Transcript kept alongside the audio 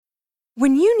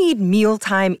When you need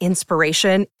mealtime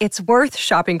inspiration, it's worth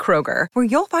shopping Kroger, where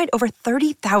you'll find over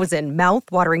 30,000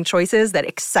 mouth-watering choices that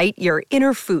excite your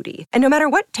inner foodie. And no matter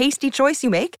what tasty choice you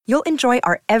make, you'll enjoy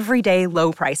our everyday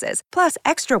low prices, plus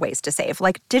extra ways to save,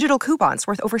 like digital coupons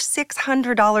worth over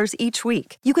 $600 each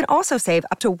week. You can also save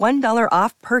up to $1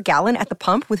 off per gallon at the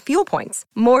pump with fuel points.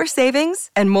 More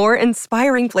savings and more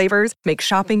inspiring flavors make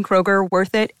shopping Kroger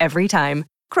worth it every time.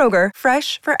 Kroger,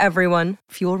 fresh for everyone.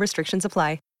 Fuel restrictions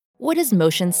apply. What does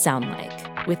motion sound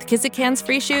like? With Kizikans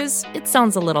free shoes, it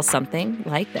sounds a little something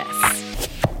like this.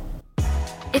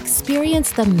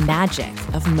 Experience the magic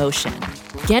of motion.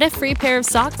 Get a free pair of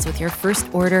socks with your first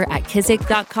order at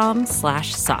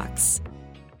kizik.com/socks.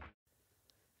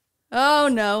 Oh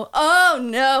no.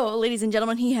 Ladies and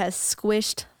gentlemen, he has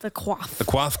squished the quaff. The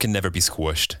quaff can never be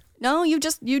squished. No, you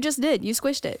just did. You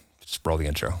squished it. Just roll the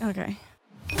intro. Okay.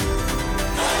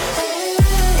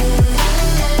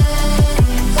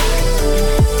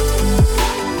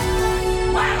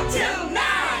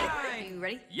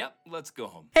 Yep, let's go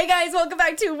home. Hey guys, welcome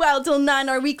back to Wild Till 9,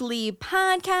 our weekly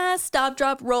podcast. Stop,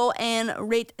 drop, roll, and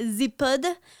rate the pod.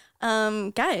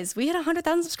 Guys, we hit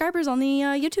 100,000 subscribers on the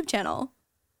YouTube channel.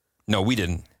 No, we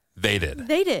didn't. They did.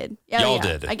 They did. Yeah, Y'all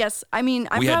did. I guess. I mean,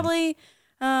 I'm probably...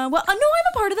 no, I'm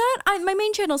a part of that. My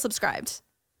main channel subscribed.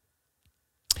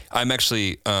 I'm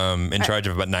actually in charge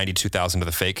of about 92,000 of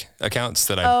the fake accounts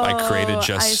that I created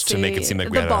just to make it seem like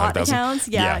we had 100,000. Accounts?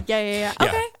 Yeah. Okay.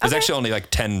 There's actually only like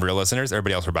 10 real listeners.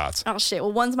 Everybody else were bots. Oh shit.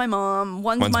 Well, one's my mom.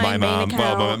 One's my main mom.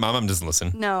 account. Well, my mom doesn't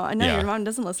listen. No, your mom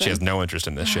doesn't listen. She has no interest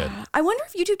in this shit. I wonder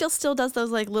if YouTube still does those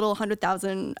like little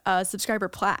 100,000 subscriber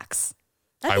plaques.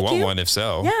 I want one if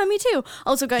so. Yeah, me too.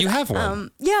 Also, guys, you have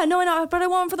one. Yeah, no, I know, but I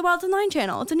want one for the Wild Till 9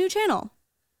 channel. It's a new channel.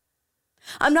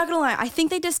 I'm not gonna lie. I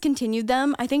think they discontinued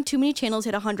them. I think too many channels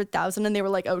hit 100,000 and they were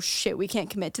like, oh shit, we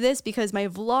can't commit to this because my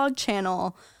vlog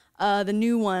channel, the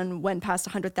new one, went past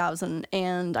 100,000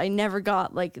 and I never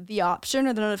got like the option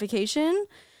or the notification.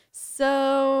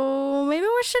 So maybe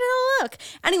we should have a look.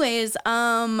 Anyways,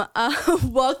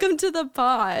 welcome to the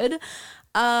pod.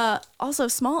 Also,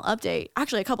 small update.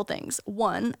 Actually, a couple things.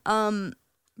 One,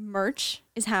 merch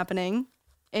is happening.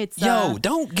 It's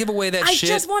don't give away that shit.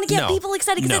 I just want to get people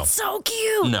excited because it's so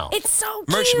cute. No, it's so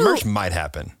cute. Merch might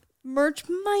happen. Merch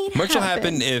will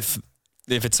happen if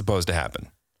it's supposed to happen.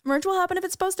 Merch will happen if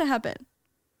it's supposed to happen.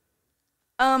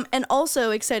 And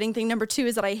also exciting thing number 2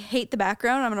 is that I hate the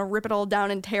background. I'm gonna rip it all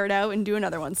down and tear it out and do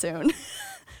another one soon.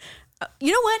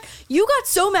 You know what? You got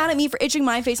so mad at me for itching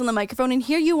my face on the microphone, and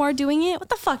here you are doing it. What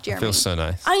the fuck, Jeremy? It feels so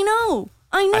nice. I know.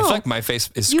 I feel like my face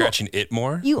is scratching it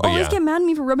more. You always get mad at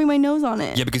me for rubbing my nose on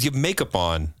it. Yeah, because you have makeup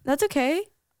on. That's okay.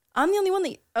 I'm the only one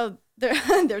that... Oh,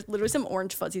 there's literally some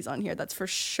orange fuzzies on here. That's for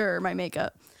sure my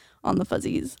makeup on the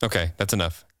fuzzies. Okay, that's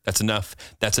enough. That's enough.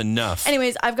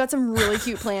 Anyways, I've got some really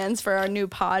cute plans for our new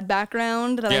pod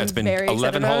background that I'm very excited about.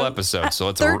 11 whole episodes, so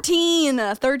let's... 13.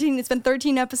 It's been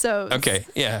 13 episodes. Okay,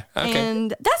 yeah, okay.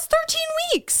 And that's 13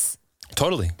 weeks.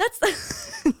 Totally.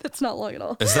 That's not long at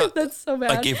all. That's so bad.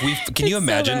 Like can you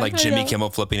imagine like Jimmy Kimmel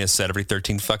flipping his set every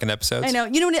 13 fucking episodes? I know.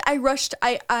 You know what? I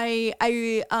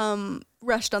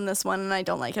rushed on this one and I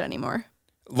don't like it anymore.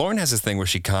 Lauren has this thing where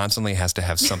she constantly has to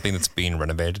have something that's being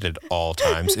renovated at all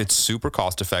times. It's super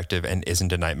cost effective and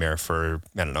isn't a nightmare for,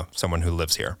 I don't know, someone who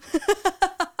lives here.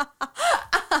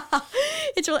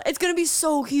 It's going to be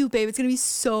so cute, babe. It's going to be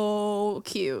so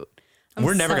cute.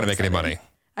 We're never going to make any money.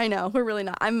 I know, we're really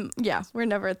not. We're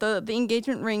never. The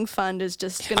engagement ring fund is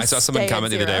just going to I saw someone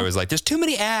comment the other day, it was like, there's too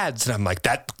many ads. And I'm like,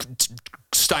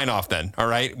 sign off then, all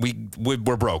right? We're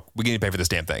broke. We need to pay for this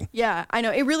damn thing. Yeah, I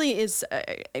know. It really is.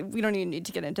 We don't even need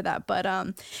to get into that. But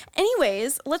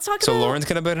anyways, let's talk about... So Lauren's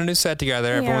going to put a new set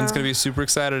together. Yeah. Everyone's going to be super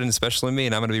excited, and especially me,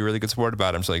 and I'm going to be really good support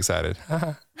about it. I'm so excited.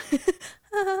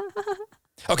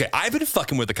 Okay, I've been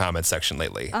fucking with the comments section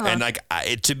lately, and like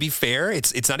to be fair,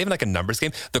 it's not even like a numbers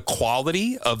game. The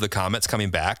quality of the comments coming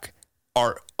back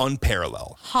are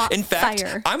unparalleled. In fact,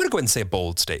 fire. I'm going to go ahead and say a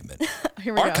bold statement.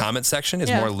 Our comment section is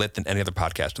more lit than any other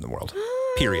podcast in the world.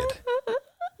 Period.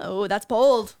 Oh, that's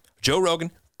bold. Joe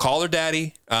Rogan, Call Her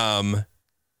Daddy,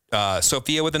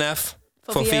 Sophia with an F.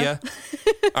 Sophia.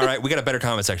 All right, we got a better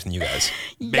comment section than you guys.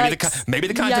 Maybe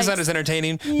the content's not as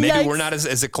entertaining. Maybe we're not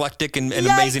as eclectic and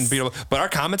amazing people. But our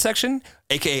comment section,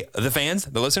 aka the fans,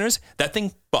 the listeners, that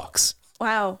thing bucks.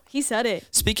 Wow, he said it.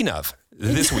 Speaking of,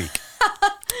 this week.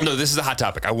 No, this is a hot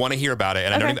topic. I want to hear about it,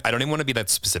 and I don't even want to be that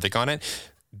specific on it.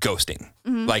 Ghosting.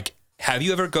 Mm-hmm. Like, have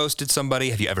you ever ghosted somebody?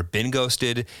 Have you ever been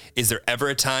ghosted? Is there ever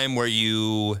a time where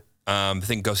you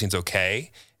think ghosting's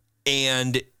okay?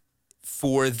 And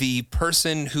for the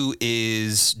person who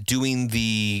is doing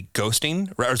the ghosting,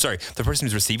 the person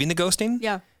who's receiving the ghosting,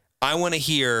 I want to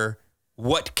hear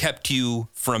what kept you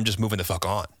from just moving the fuck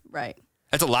on. Right.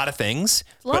 That's a lot of things.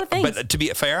 It's a lot of things. But to be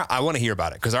fair, I want to hear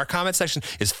about it because our comment section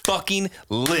is fucking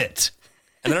lit.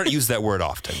 And I don't use that word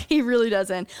often. He really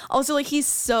doesn't. Also, like, he's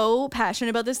so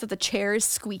passionate about this that the chair is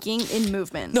squeaking in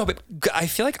movement. No, but I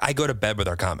feel like I go to bed with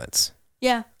our comments.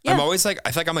 Yeah. Yeah. I'm always like,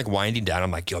 I feel like I'm like winding down. I'm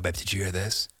like, yo, babe, did you hear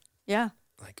this? Yeah.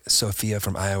 Like, Sophia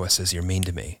from Iowa says you're mean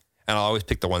to me. And I'll always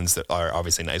pick the ones that are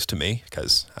obviously nice to me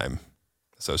because I'm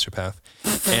a sociopath.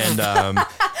 And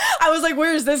I was like,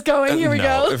 where is this going? Here we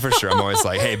go. For sure. I'm always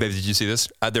like, hey, babe, did you see this?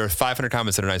 There are 500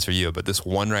 comments that are nice for you, but this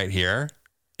one right here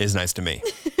is nice to me.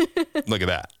 Look at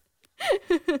that.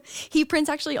 He prints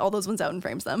actually all those ones out and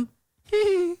frames them.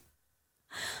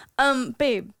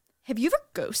 Babe, have you ever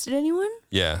ghosted anyone?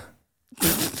 Yeah.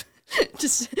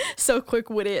 Just so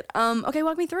quick-witted. Okay,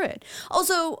 walk me through it.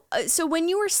 Also, so when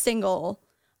you were single,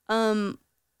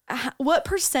 what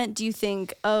 % do you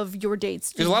think of your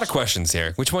dates? There's a lot of questions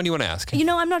here. Which one do you want to ask? You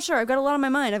know, I'm not sure. I've got a lot on my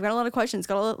mind. I've got a lot of questions,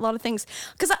 got a lot of things.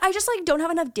 Because I just like don't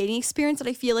have enough dating experience that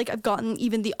I feel like I've gotten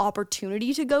even the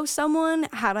opportunity to ghost someone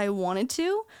had I wanted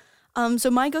to. So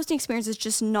my ghosting experience is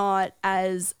just not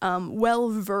as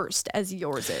well-versed as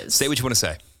yours is. Say what you want to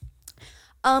say.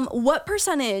 What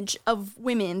percentage of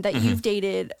women that you've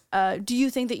dated do you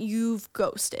think that you've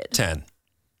ghosted? 10.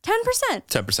 10%?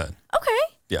 10%. Okay.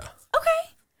 Yeah. Okay.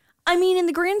 I mean, in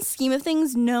the grand scheme of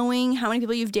things, knowing how many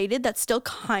people you've dated, that's still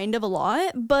kind of a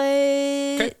lot, but...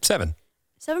 Okay, 7.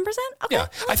 7%? Okay. Yeah,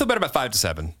 I feel better about 5 to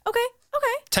 7. Okay.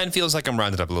 10 feels like I'm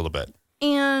rounded up a little bit.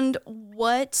 And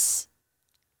what...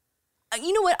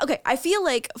 You know what? Okay, I feel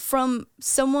like from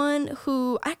someone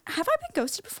who... have I been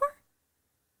ghosted before?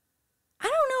 I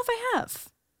don't know if I have.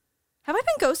 Have I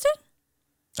been ghosted?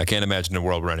 I can't imagine a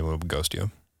world where anyone would ghost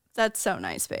you. That's so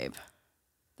nice, babe.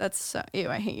 That's so... Ew,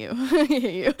 I hate you. I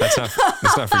hate you. That's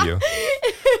not for you.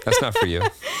 That's not for you.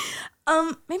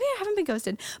 Maybe I haven't been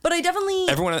ghosted, but I definitely...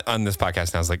 Everyone on this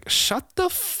podcast now is like, shut the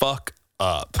fuck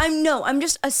up. I'm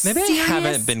just a Maybe serious... I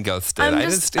haven't been ghosted. I'm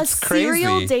just it's a crazy.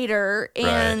 serial dater,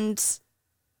 and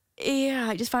yeah,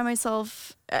 I just find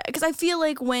myself... Because I feel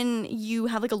like when you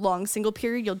have like a long single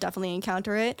period, you'll definitely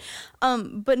encounter it.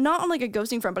 But not on like a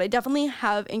ghosting front, but I definitely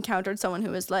have encountered someone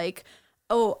who is like,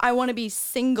 oh, I want to be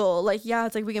single. Like, yeah,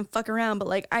 it's like we can fuck around, but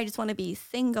like, I just want to be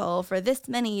single for this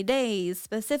many days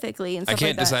specifically. And stuff I can't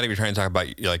like that. decide if you're trying to talk about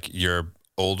like your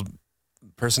old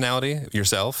personality,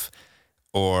 yourself,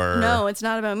 or No, it's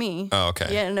not about me. Oh,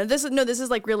 okay. Yeah, this is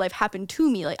like real life happened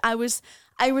to me. Like I was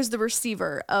the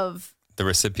receiver of the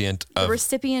recipient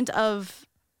of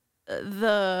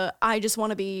the I just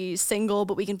want to be single,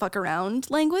 but we can fuck around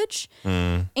language.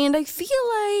 And I feel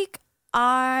like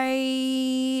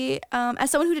I,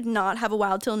 as someone who did not have a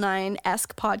Wild Till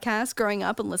 9-esque podcast growing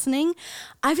up and listening,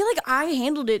 I feel like I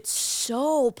handled it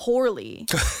so poorly.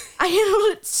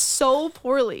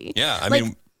 Yeah, I like,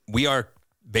 mean, we are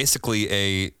basically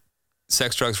a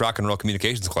sex, drugs, rock and roll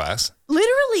communications class.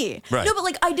 Literally. Right. No, but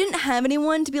like I didn't have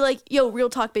anyone to be like, yo, real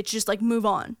talk, bitch, just like move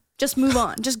on. Just move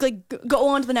on. Just like go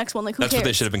on to the next one. Like who That's cares? what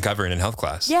they should have been covering in health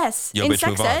class. Yes. Yo, in bitch,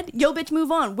 sex move ed, yo, bitch,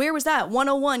 move on. Where was that?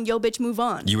 101, yo, bitch, move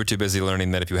on. You were too busy learning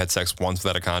that if you had sex once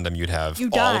without a condom, you'd have You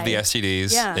all die. of the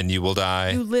STDs and you will die.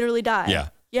 You literally die. Yeah.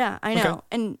 Yeah, I know. Okay.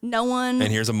 And no one...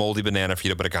 And here's a moldy banana for you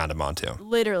to put a condom onto.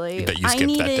 Literally. That you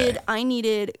skipped that day. I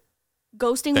needed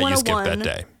ghosting That 101. you skipped that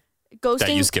day. Ghosting.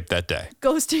 That you skipped that day.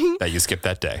 Ghosting. That you skipped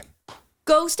that day.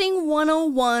 Ghosting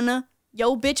 101.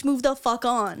 Yo, bitch, move the fuck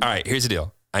on. All right, here's the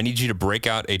deal. I need you to break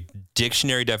out a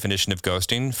dictionary definition of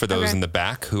ghosting for those Okay. in the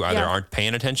back who either aren't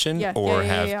paying attention or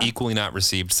have equally not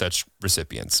received such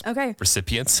recipients. Okay.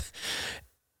 Recipients?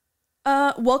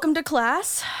 Welcome to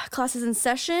class. Class is in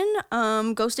session.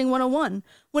 Ghosting 101.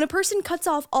 When a person cuts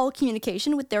off all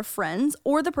communication with their friends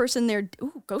or the person they're...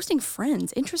 Ooh, ghosting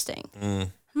friends. Interesting.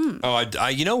 Oh, I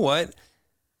you know what?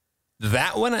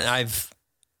 That one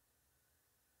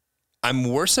I'm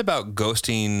worse about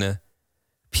ghosting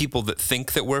people that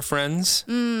think that we're friends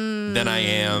than I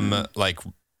am like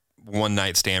one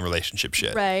night stand relationship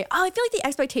shit. Right. I feel like the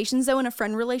expectations though in a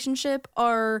friend relationship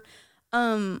are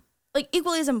like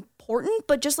equally as important,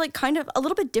 but just like kind of a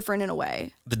little bit different in a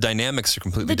way. The dynamics are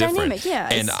completely different. Dynamic, yeah.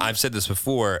 And I've said this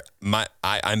before.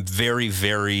 I'm very,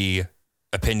 very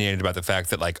opinionated about the fact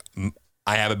that like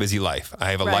I have a busy life.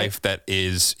 I have a life that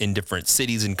is in different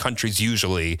cities and countries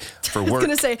usually for work. I was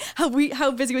going to say,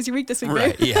 how busy was your week this week,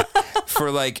 Right, babe? yeah.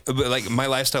 But my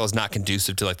lifestyle is not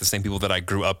conducive to like the same people that I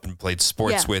grew up and played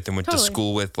sports with and went to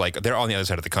school with. Like they're all on the other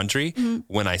side of the country.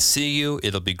 When I see you,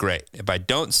 it'll be great. If I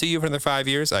don't see you for another 5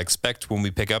 years, I expect when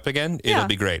we pick up again, it'll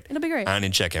be great. It'll be great. I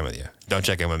need to check in with you. Don't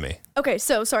check in with me. Okay,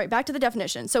 so sorry, back to the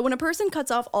definition. So when a person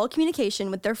cuts off all communication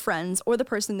with their friends or the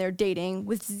person they're dating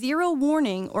with zero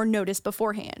warning or notice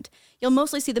beforehand, you'll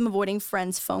mostly see them avoiding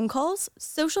friends' phone calls,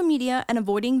 social media, and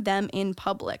avoiding them in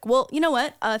public. Well, you know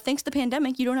what? Thanks to the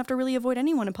pandemic, you don't have to really avoid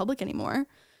anyone in public anymore.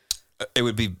 It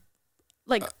would be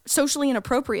like socially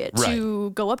inappropriate to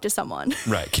go up to someone.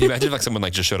 Right. Can you imagine if like someone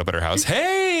like just showed up at her house?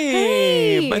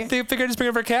 Hey! I figured I'd just bring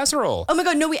over a casserole. Oh my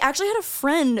God, no, we actually had a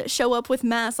friend show up with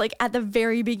masks like at the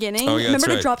very beginning. Oh, yeah, Remember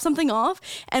that's to drop something off?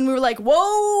 And we were like,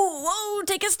 whoa,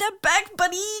 take a step back,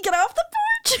 buddy. Get off the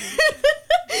porch.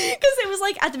 Because it was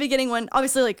like at the beginning when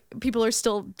obviously like people are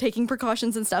still taking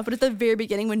precautions and stuff, but at the very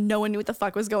beginning when no one knew what the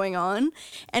fuck was going on.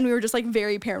 And we were just like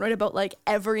very paranoid about like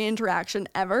every interaction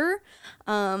ever.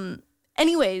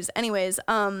 Anyways,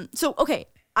 so okay,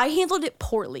 I handled it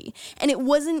poorly, and it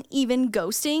wasn't even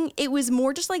ghosting. It was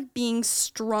more just like being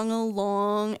strung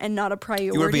along and not a priority.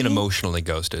 You were being emotionally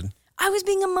ghosted. I was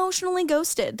being emotionally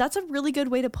ghosted. That's a really good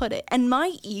way to put it. And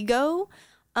my ego,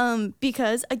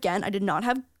 because again, I did not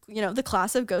have, the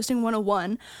class of Ghosting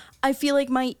 101. I feel like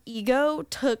my ego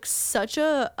took such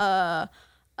I'm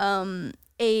trying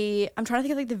to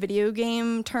think of like the video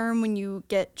game term when you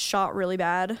get shot really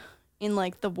bad in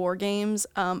like the war games,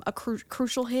 a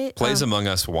crucial hit. Plays Among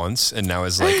Us once and now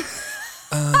is like,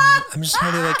 I'm just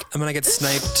trying to like, I'm gonna get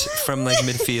sniped from like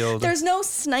midfield. There's no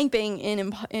sniping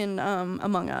in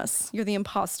Among Us. You're the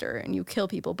imposter and you kill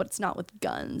people, but it's not with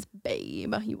guns,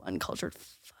 babe. You uncultured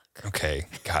fuck. Okay,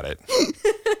 got it.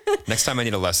 Next time I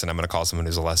need a lesson, I'm gonna call someone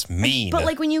who's less mean. But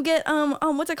like when you get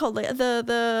what's it called? Like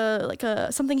the like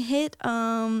a something hit.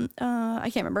 I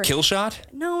can't remember. Kill shot?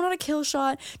 No, not a kill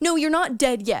shot. No, you're not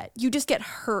dead yet. You just get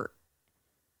hurt.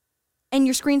 And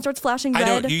your screen starts flashing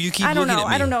red. You keep I don't looking know. at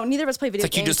me. I don't know. Neither of us play video It's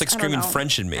like games. you just like screaming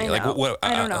French at me. I Like know. what?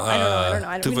 I don't know.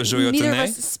 Neither of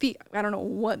us speak. I don't know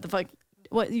what the fuck.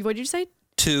 What did you say?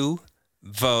 Tu,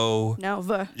 vo, No,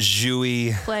 v.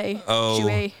 jouer, Play.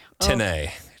 oh, tenez,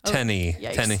 tenny.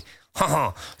 Ha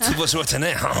ha.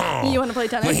 You want to play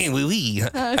tennis? Oui.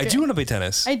 I do want to play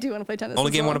tennis. I do want to play tennis.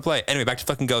 Only as game I well. want to play. Anyway, back to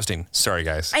fucking ghosting. Sorry,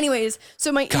 guys. Anyways,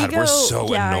 so my God, ego. we're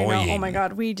so I know. annoying. Oh my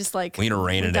God, we just like We need to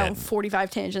rein it down in. 45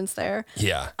 tangents there,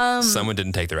 Yeah. Someone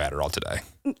didn't take their Adderall today.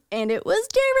 and it was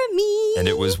Jeremy. And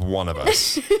it was one of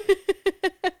us.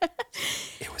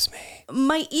 It was me.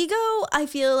 My ego, I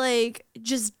feel like,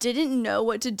 just didn't know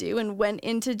what to do and went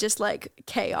into just like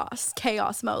chaos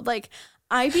mode. Like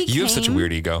I became. You have such a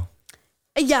weird ego.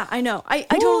 Yeah, I know. I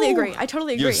totally agree. I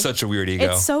totally agree. You have such a weird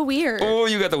ego. It's so weird. Oh,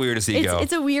 you got the weirdest ego.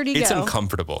 It's a weird ego. It's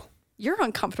uncomfortable. You're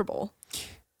uncomfortable.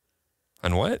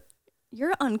 On what?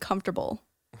 You're uncomfortable.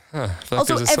 Huh, I feel like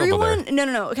Also, there's a syllable everyone, there.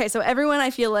 no. Okay, so everyone, I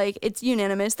feel like it's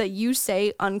unanimous that you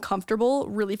say uncomfortable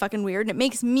really fucking weird. And it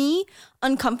makes me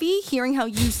uncomfy hearing how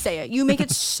you say it. You make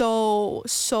it so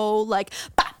like,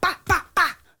 bah, bah, bah,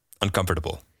 bah.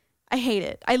 Uncomfortable. I hate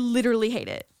it. I literally hate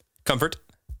it. Comfort.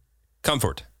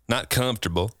 Not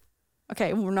comfortable.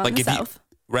 Okay, we're not Like in the if you, South.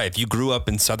 right, if you grew up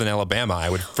in Southern Alabama, I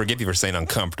would forgive you for saying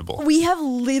uncomfortable. We have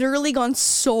literally gone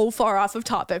so far off of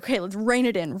topic. Okay, let's rein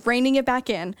it in. Reining it back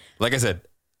in. Like I said,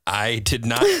 I did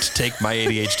not take my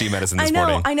ADHD medicine this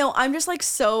morning. I know. I'm just like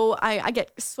I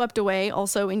get swept away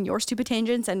also in your stupid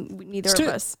tangents, and neither of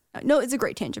us. No, it's a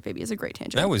great tangent, baby. It's a great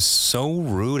tangent. That was so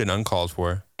rude and uncalled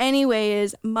for.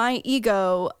 Anyways, my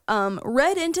ego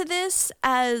read into this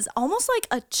as almost like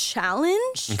a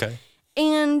challenge. Okay.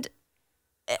 And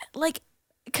like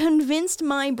convinced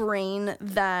my brain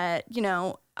that,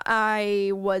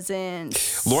 I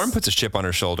wasn't. Lauren puts a chip on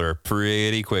her shoulder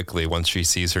pretty quickly once she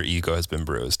sees her ego has been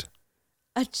bruised.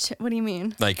 What do you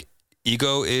mean? Like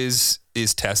ego is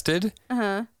tested,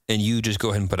 and you just go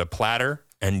ahead and put a platter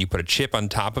and you put a chip on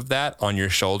top of that on your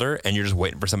shoulder, and you're just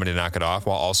waiting for somebody to knock it off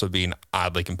while also being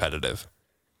oddly competitive.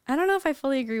 I don't know if I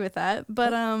fully agree with that,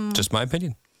 but Just my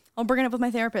opinion. I'll bring it up with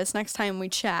my therapist next time we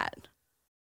chat.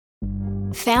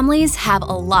 Families have a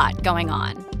lot going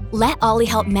on. Let Ollie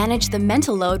help manage the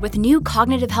mental load with new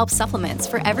cognitive help supplements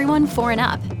for everyone 4 and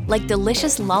up, like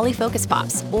delicious Lolly Focus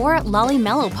Pops or Lolly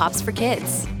Mellow Pops for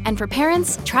kids. And for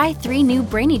parents, try 3 new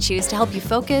Brainy Chews to help you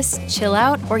focus, chill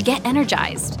out, or get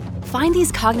energized. Find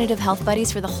these cognitive health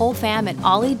buddies for the whole fam at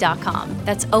ollie.com.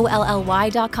 That's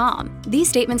OLLY.com. These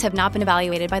statements have not been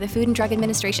evaluated by the Food and Drug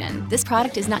Administration. This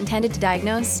product is not intended to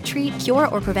diagnose, treat, cure,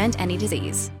 or prevent any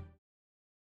disease.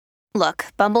 Look,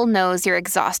 Bumble knows you're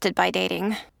exhausted by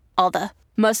dating. All the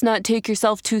must not take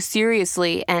yourself too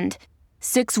seriously and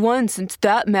 6'1" since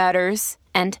that matters.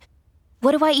 And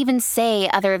what do I even say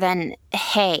other than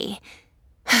hey?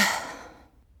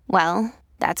 Well,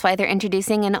 that's why they're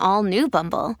introducing an all-new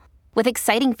Bumble with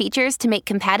exciting features to make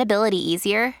compatibility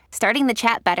easier, starting the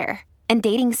chat better, and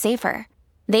dating safer.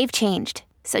 They've changed,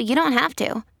 so you don't have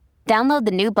to. Download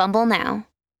the new Bumble now.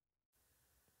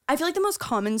 I feel like the most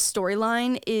common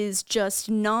storyline is just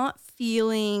not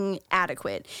feeling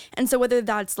adequate. And so whether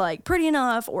that's like pretty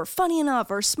enough or funny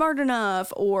enough or smart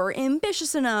enough or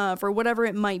ambitious enough or whatever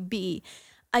it might be,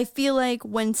 I feel like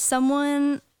when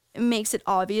someone makes it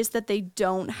obvious that they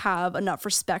don't have enough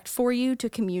respect for you to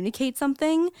communicate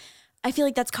something, I feel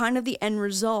like that's kind of the end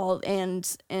result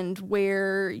and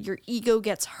where your ego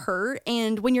gets hurt.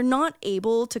 And when you're not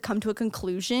able to come to a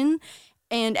conclusion,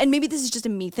 and maybe this is just a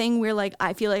me thing where like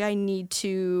I feel like I need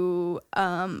to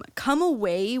come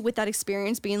away with that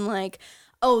experience being like,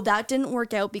 oh, that didn't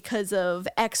work out because of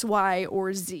X, Y,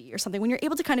 or Z or something. When you're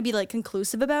able to kind of be like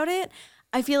conclusive about it,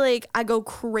 I feel like I go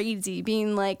crazy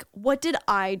being like, what did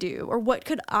I do? Or what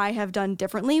could I have done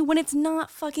differently when it's not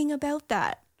fucking about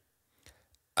that?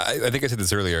 I think I said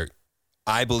this earlier.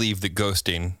 I believe that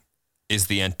ghosting is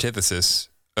the antithesis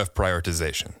of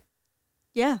prioritization.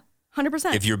 Yeah,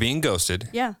 100%. If you're being ghosted,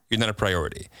 yeah, you're not a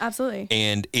priority. Absolutely.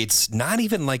 And it's not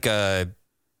even like it's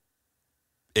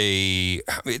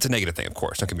a negative thing, of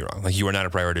course. Don't get me wrong. Like you are not a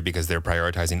priority because they're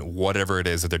prioritizing whatever it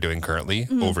is that they're doing currently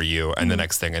over you and the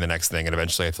next thing and the next thing. And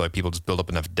eventually I feel like people just build up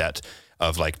enough debt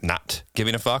of like not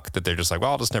giving a fuck that they're just like,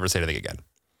 well, I'll just never say anything again.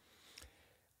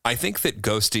 I think that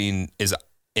ghosting is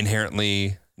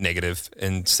inherently negative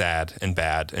and sad and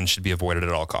bad and should be avoided at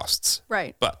all costs.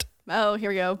 Right. But. Oh, here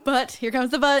we go. But here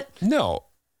comes the but. No.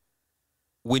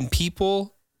 When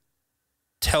people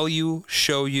tell you,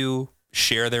 show you,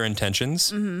 share their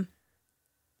intentions,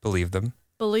 believe them.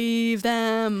 Believe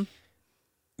them.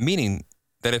 Meaning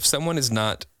that if someone is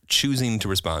not choosing to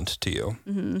respond to you,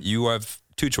 you have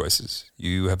two choices.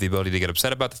 You have the ability to get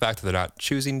upset about the fact that they're not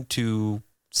choosing to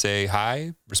say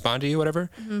hi, respond to you, whatever,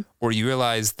 or you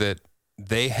realize that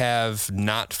they have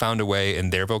not found a way in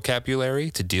their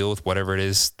vocabulary to deal with whatever it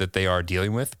is that they are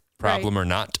dealing with, problem or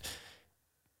not,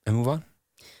 and move on.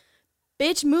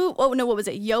 Bitch, move. Oh, no, what was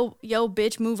it? Yo,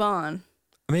 bitch, move on.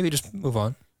 Maybe just move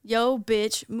on. Yo,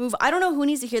 bitch, move. I don't know who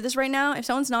needs to hear this right now. If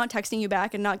someone's not texting you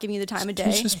back and not giving you the time of day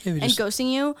and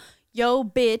ghosting you, yo,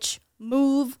 bitch,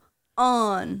 move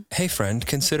on. Hey, friend,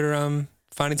 consider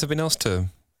finding something else to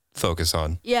focus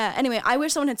on. Yeah, anyway, I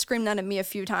wish someone had screamed that at me a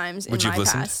few times in my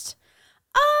past.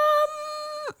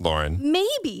 Lauren.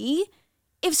 Maybe.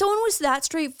 If someone was that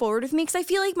straightforward with me, because I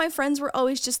feel like my friends were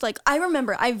always just like,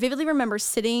 I vividly remember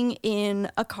sitting in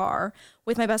a car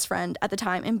with my best friend at the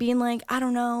time and being like, I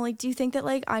don't know, like, do you think that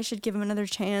like I should give him another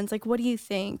chance? Like, what do you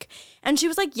think? And she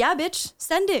was like, yeah, bitch,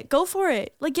 send it, go for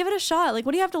it. Like, give it a shot. Like,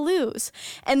 what do you have to lose?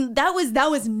 And that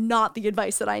was not the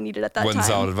advice that I needed at that time. Wasn't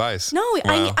solid advice. No,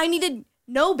 wow. I needed,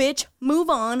 no, bitch, move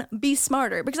on, be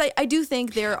smarter. Because I do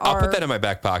think there are... I'll put that in my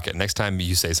back pocket. Next time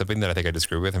you say something that I think I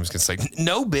disagree with, I'm just going to say,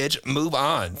 no, bitch, move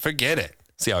on. Forget it.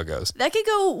 See how it goes. That could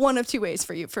go one of two ways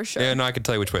for you, for sure. Yeah, no, I can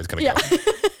tell you which way it's going to go.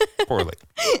 Poorly.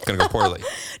 It's going to go poorly.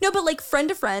 No, but like friend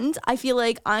to friend, I feel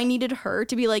like I needed her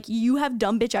to be like, you have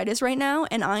dumb bitchitis right now,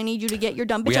 and I need you to get your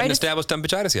dumb bitchitis. We haven't established dumb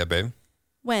bitchitis yet, babe.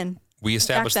 When? We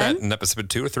established that in episode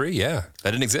 2 or 3. Yeah,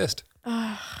 that didn't exist.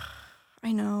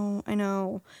 I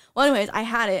know. Well, anyways, I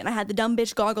had it, and I had the dumb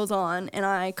bitch goggles on, and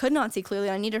I could not see clearly.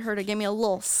 I needed her to give me a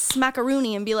little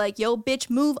smackaroony and be like, yo, bitch,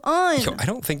 move on. Yo, I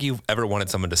don't think you've ever wanted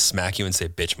someone to smack you and say,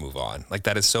 bitch, move on. Like,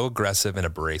 that is so aggressive and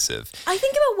abrasive. I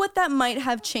think about what that might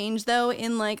have changed, though,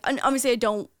 in like, and obviously I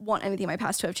don't want anything in my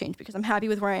past to have changed because I'm happy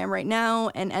with where I am right now,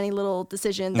 and any little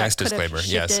decision that nice could disclaimer, have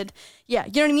shifted. Yes. Yeah,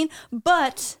 you know what I mean?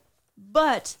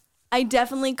 But I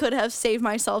definitely could have saved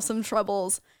myself some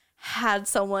troubles had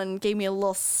someone gave me a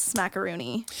little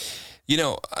smackaroony. You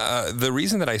know, the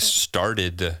reason that I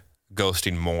started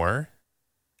ghosting more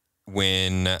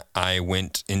when I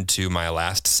went into my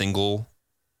last single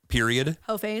period.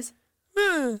 Hoe phase?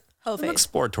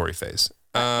 Exploratory phase.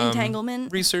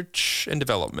 Entanglement? Research and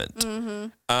development.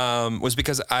 Was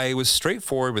because I was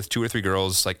straightforward with 2 or 3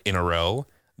 girls like in a row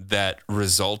that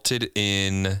resulted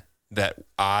in that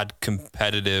odd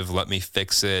competitive, let me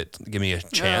fix it, give me a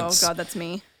chance. Oh, God, that's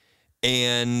me.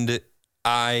 And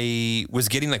I was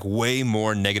getting like way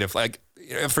more negative. Like,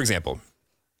 for example,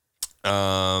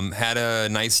 had a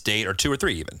nice date or 2 or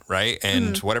 3 even, right?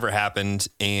 And whatever happened,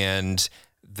 and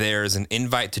there's an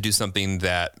invite to do something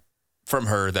that from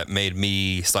her that made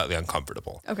me slightly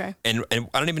uncomfortable. Okay. And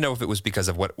I don't even know if it was because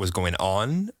of what was going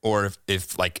on or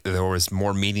if like there was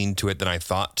more meaning to it than I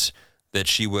thought that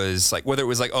she was like, whether it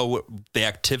was like, oh, the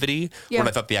activity, what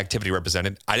I thought the activity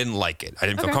represented. I didn't like it. I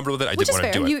didn't feel comfortable with it. I didn't want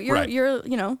to do it. You're,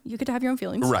 you get to have your own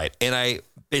feelings. Right. And I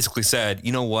basically said,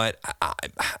 you know what?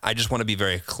 I just want to be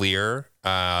very clear.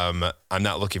 I'm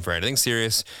not looking for anything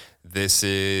serious. This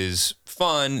is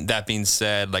fun. That being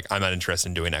said, like, I'm not interested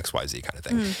in doing X, Y, Z kind of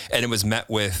thing. And it was met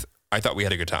with, I thought we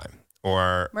had a good time.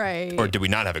 Or did we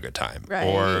not have a good time? Right.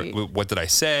 Or what did I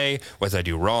say? What did I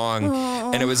do wrong?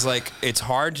 Oh. And it was like, it's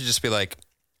hard to just be like,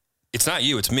 it's not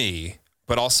you, it's me.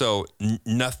 But also,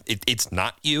 it's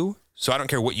not you. So I don't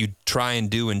care what you try and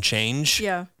do and change.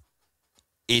 Yeah.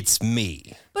 It's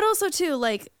me. But also, too,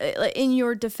 like in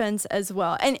your defense as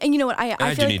well. And you know what?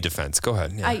 I do need defense. Go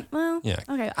ahead. Yeah.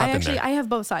 Okay. I have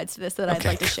both sides to this that I'd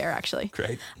like to share, actually.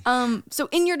 Great. So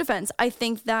in your defense, I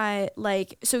think that,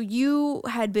 like, so you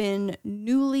had been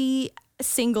newly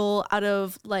single out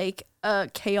of, like, a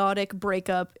chaotic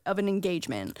breakup of an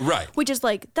engagement. Right. Which is,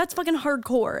 like, that's fucking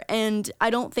hardcore. And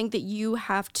I don't think that you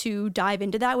have to dive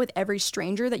into that with every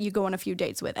stranger that you go on a few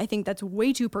dates with. I think that's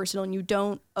way too personal, and you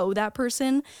don't owe that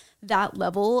person that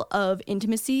level of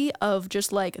intimacy of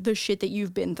just, like, the shit that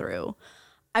you've been through.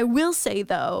 I will say,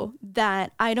 though,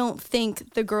 that I don't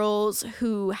think the girls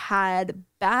who had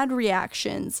bad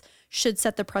reactions should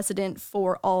set the precedent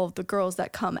for all of the girls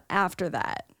that come after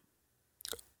that.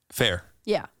 Fair.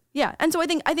 Yeah. Yeah. And so I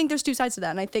think there's two sides to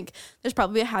that. And I think there's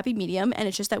probably a happy medium, and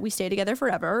it's just that we stay together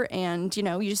forever, and, you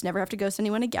know, you just never have to ghost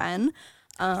anyone again.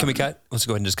 Can we cut? Let's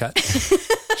go ahead and just cut.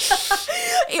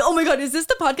 Oh my God, is this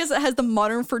the podcast that has the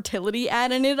modern fertility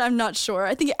ad in it? I'm not sure.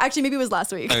 I think actually maybe it was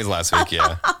last week. It was last week,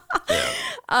 yeah.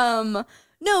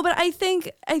 No, but I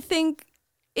think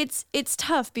it's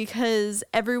tough because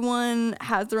everyone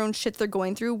has their own shit they're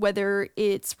going through, whether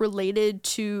it's related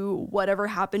to whatever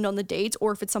happened on the dates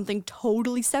or if it's something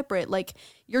totally separate. Like,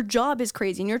 your job is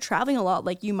crazy and you're traveling a lot,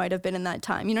 like you might have been in that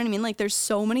time. You know what I mean? Like, there's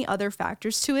so many other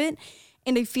factors to it.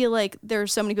 And I feel like there are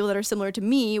so many people that are similar to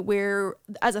me where,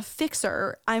 as a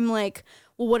fixer, I'm like,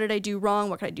 well, what did I do wrong?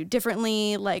 What can I do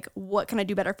differently? Like, what can I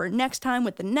do better for next time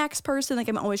with the next person? Like,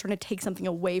 I'm always trying to take something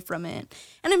away from it.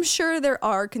 And I'm sure there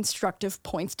are constructive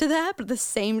points to that, but at the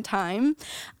same time,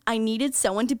 I needed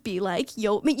someone to be like,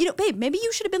 yo, you know, babe, maybe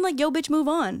you should have been like, yo, bitch, move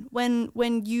on. When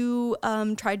you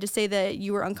tried to say that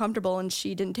you were uncomfortable and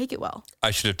she didn't take it well.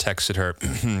 I should have texted her,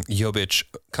 yo, bitch,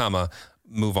 comma,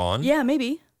 move on. Yeah,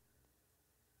 maybe.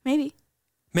 Maybe.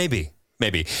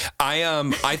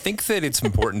 I think that it's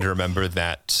important to remember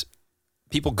that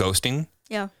people ghosting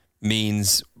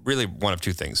means really one of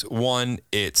two things. One,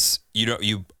 it's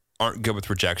you aren't good with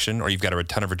rejection, or you've got a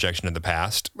ton of rejection in the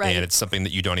past, right, and it's something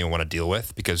that you don't even want to deal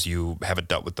with because you haven't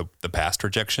dealt with the past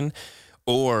rejection.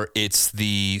 Or it's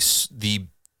the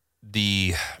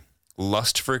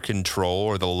lust for control,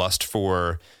 or the lust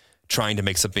for trying to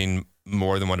make something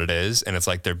more than what it is, and it's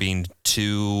like they're being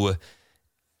too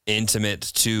intimate,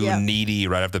 too needy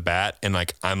right off the bat, and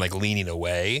like I'm like leaning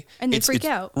away, and they freak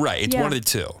out. Right, it's one of the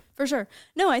two. For sure.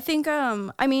 No, I think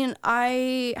I mean,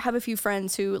 I have a few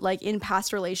friends who, like, in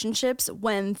past relationships,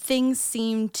 when things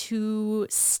seem too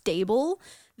stable,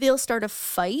 they'll start a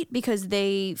fight because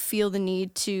they feel the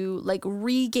need to, like,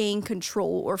 regain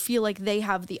control or feel like they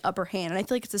have the upper hand. And I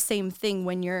feel like it's the same thing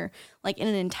when you're, like, in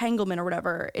an entanglement or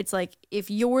whatever. It's like,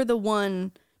 if you're the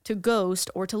one to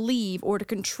ghost or to leave or to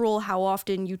control how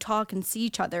often you talk and see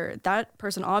each other, that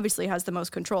person obviously has the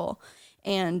most control.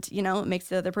 And, you know, it makes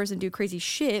the other person do crazy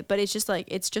shit, but it's just like,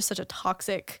 it's just such a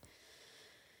toxic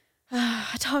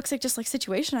just like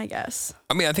situation, I guess.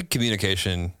 I mean, I think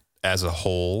communication as a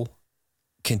whole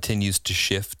continues to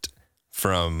shift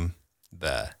from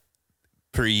the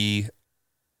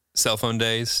pre-cell phone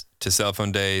days to cell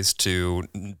phone days to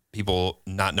people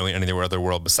not knowing any other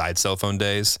world besides cell phone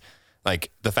days.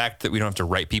 Like, the fact that we don't have to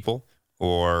write people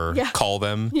or call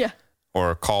them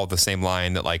or call the same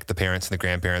line that, like, the parents and the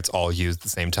grandparents all use at the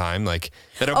same time. Like,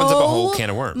 that opens up a whole can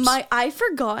of worms. I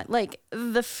forgot, like,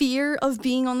 the fear of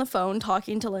being on the phone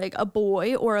talking to, like, a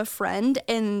boy or a friend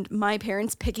and my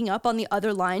parents picking up on the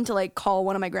other line to, like, call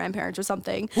one of my grandparents or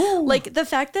something. Ooh. Like, the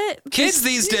fact that kids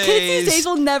these days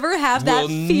will never have that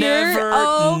fear. Never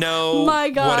know my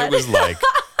God. what it was like.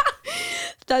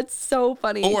 That's so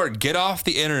funny. Or get off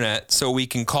the internet so we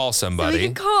can call somebody. So we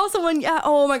can call someone. Yeah.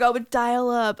 Oh my God. With dial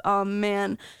up. Oh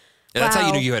man. And that's how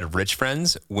you knew you had rich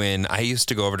friends. When I used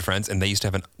to go over to friends and they used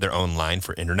to have their own line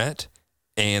for internet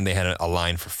and they had a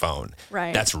line for phone.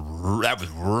 Right. That was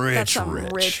rich. That's some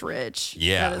rich.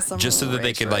 Yeah. Just so that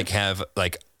they could like have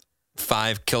like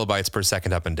 5 kilobytes per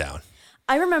second up and down.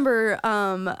 I remember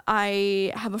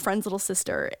I have a friend's little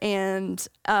sister, and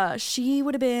she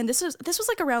would have been, this was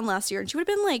like around last year, and she would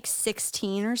have been like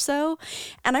 16 or so.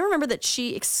 And I remember that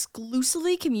she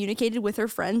exclusively communicated with her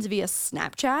friends via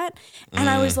Snapchat. And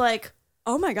I was like,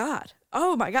 oh my God,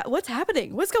 what's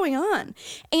happening? What's going on?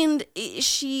 And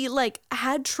she like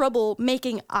had trouble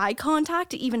making eye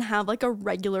contact to even have like a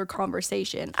regular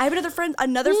conversation. I have another friend's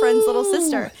little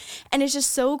sister. And it's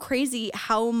just so crazy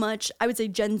how much, I would say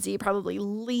Gen Z probably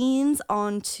leans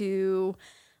onto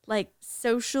like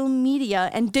social media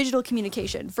and digital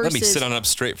communication versus. Let me sit on up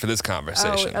straight for this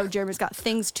conversation. Oh, Jeremy's got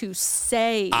things to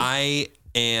say. I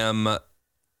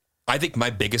think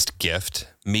my biggest gift,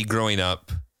 me growing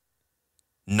up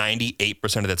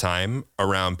 98% of the time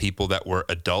around people that were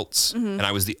adults, and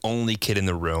I was the only kid in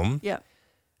the room. Yeah.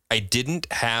 I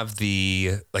didn't have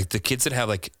the kids that have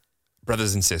like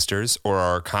brothers and sisters or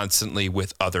are constantly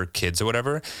with other kids or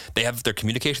whatever. They have their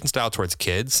communication style towards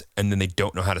kids, and then they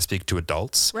don't know how to speak to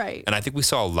adults. Right. And I think we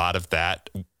saw a lot of that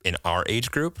in our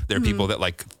age group. There are people that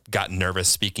like got nervous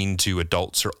speaking to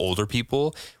adults or older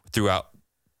people throughout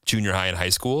junior high and high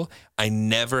school. I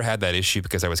never had that issue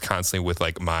because I was constantly with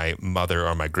like my mother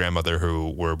or my grandmother who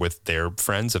were with their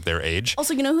friends of their age.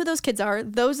 Also, you know who those kids are?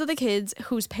 Those are the kids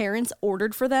whose parents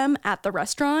ordered for them at the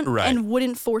restaurant and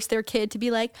wouldn't force their kid to be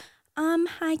like,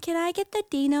 hi, can I get the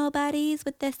Dino Buddies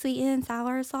with the sweet and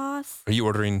sour sauce? Are you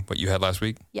ordering what you had last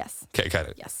week? Yes. Okay, got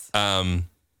it. Yes.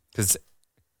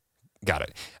 Got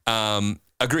it.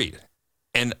 Agreed.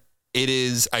 And it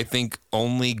is, I think,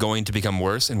 only going to become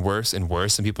worse and worse and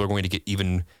worse, and people are going to get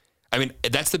even. I mean,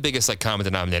 that's the biggest like common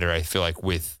denominator I feel like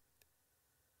with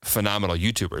phenomenal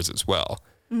YouTubers as well.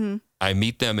 Mm-hmm. I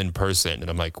meet them in person, and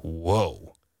I'm like,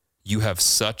 whoa, you have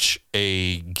such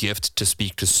a gift to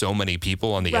speak to so many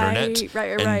people on the internet,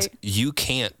 and you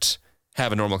can't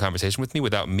have a normal conversation with me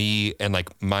without me and like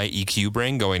my EQ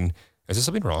brain going, is there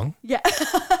something wrong? Yeah.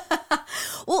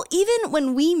 Well, even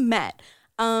when we met,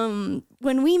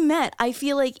 I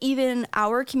feel like even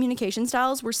our communication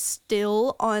styles were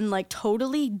still on like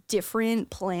totally different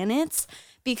planets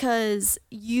because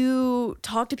you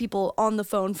talk to people on the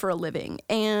phone for a living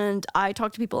and I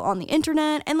talk to people on the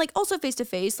internet and like also face to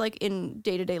face, like in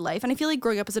day-to-day life. And I feel like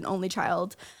growing up as an only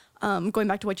child, going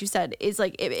back to what you said, is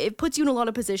like it puts you in a lot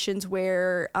of positions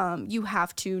where you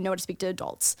have to know how to speak to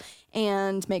adults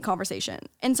and make conversation.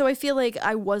 And so I feel like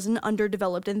I wasn't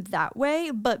underdeveloped in that way,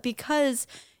 but because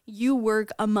you work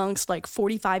amongst like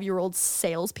 45-year-old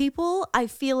salespeople, I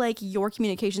feel like your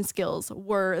communication skills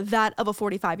were that of a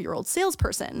 45-year-old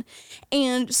salesperson.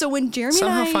 And so when Jeremy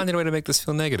somehow and I finding a way to make this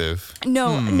feel negative.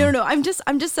 No. I'm just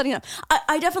setting it up.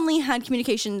 I definitely had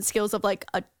communication skills of like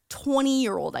a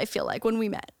 20-year-old, I feel like, when we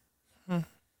met.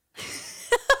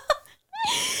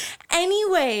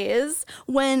 Anyways,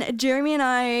 when Jeremy and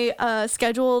I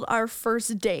scheduled our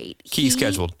first date.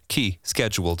 Scheduled.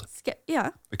 Yeah.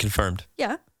 We confirmed.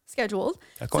 Yeah, scheduled.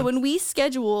 So when we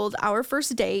scheduled our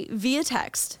first date via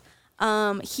text,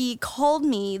 he called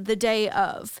me the day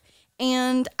of.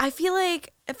 And I feel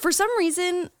like for some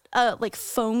reason, like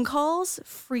phone calls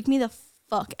freak me the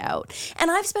fuck out. And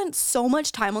I've spent so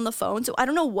much time on the phone, so I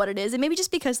don't know what it is. And maybe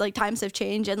just because like times have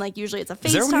changed and like usually it's a FaceTime.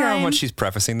 Is everyone hear how much she's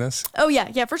prefacing this? Oh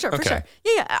yeah, for sure.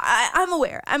 Yeah, I'm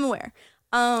aware.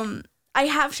 I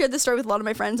have shared this story with a lot of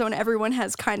my friends and everyone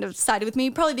has kind of sided with me,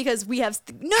 probably because we have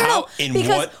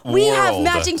we have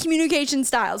matching communication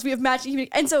styles.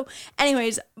 And so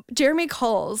anyways, Jeremy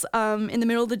calls in the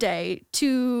middle of the day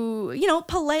to,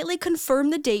 politely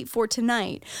confirm the date for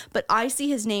tonight. But I see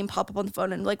his name pop up on the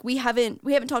phone and like we haven't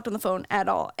talked on the phone at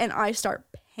all. And I start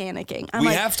panicking. We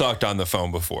have talked on the phone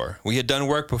before. We had done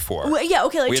work before. Well, yeah,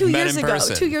 okay, like 2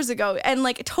 years ago. And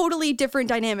like totally different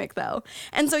dynamic though.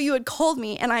 And so you had called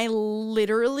me and I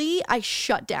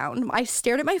shut down. I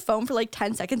stared at my phone for like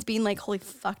 10 seconds being like, holy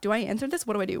fuck, do I answer this?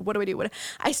 What do I do?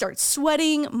 I start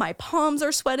sweating. My palms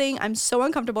are sweating. I'm so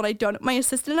uncomfortable. My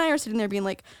assistant and I are sitting there being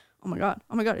like, oh my God,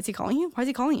 is he calling you? Why is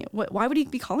he calling you? Why would he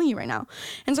be calling you right now?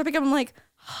 And so I pick up, I'm like,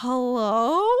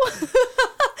 hello?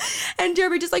 And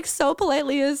Jeremy just like so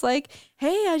politely is like,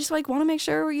 hey, I just like want to make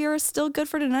sure you're still good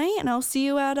for tonight and I'll see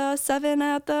you at 7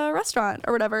 at the restaurant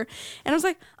or whatever. And I was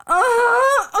like,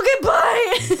 okay,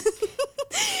 bye. And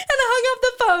I hung up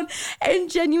the phone. And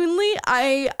genuinely,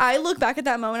 I look back at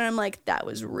that moment and I'm like, that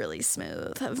was really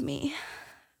smooth of me.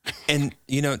 And,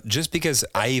 just because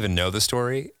I even know the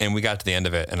story and we got to the end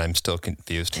of it and I'm still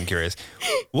confused and curious,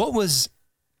 what was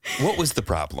What was the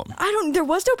problem? There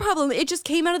was no problem. It just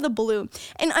came out of the blue.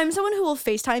 And I'm someone who will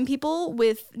FaceTime people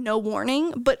with no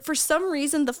warning, but for some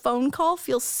reason the phone call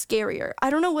feels scarier. I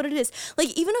don't know what it is. Like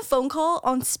even a phone call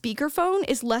on speakerphone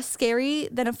is less scary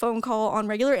than a phone call on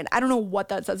regular, and I don't know what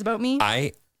that says about me.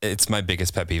 It's my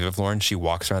biggest pet peeve of Lauren. She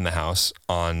walks around the house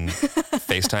on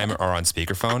FaceTime or on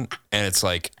speakerphone, and it's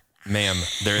like, ma'am,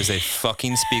 there is a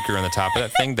fucking speaker on the top of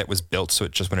that thing that was built so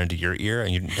it just went into your ear,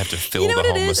 and you didn't have to fill the home with sound.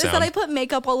 You know what it is that I put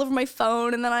makeup all over my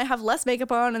phone, and then I have less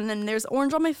makeup on, and then there's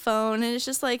orange on my phone, and it's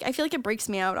just like, I feel like it breaks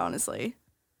me out, honestly.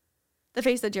 The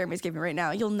face that Jeremy's giving right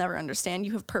now, you'll never understand.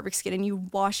 You have perfect skin, and you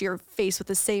wash your face with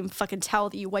the same fucking towel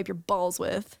that you wipe your balls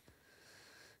with.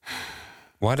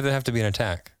 Why did it have to be an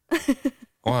attack?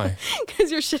 Why?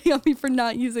 Because you're shitting on me for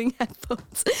not using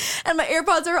headphones. And my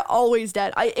AirPods are always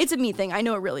dead. It's a me thing. I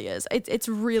know it really is. It's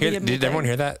really a me thing. Did everyone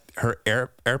hear that? Her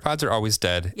AirPods are always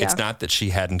dead. Yeah. It's not that she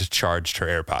hadn't charged her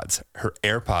AirPods. Her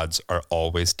AirPods are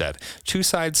always dead. Two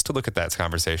sides to look at that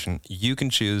conversation. You can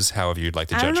choose however you'd like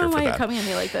to judge her for that. I don't know why you're coming at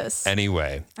me like this.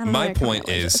 Anyway, my point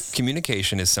is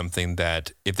communication is something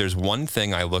that if there's one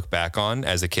thing I look back on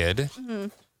as a kid,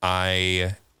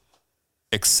 I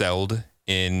excelled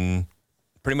in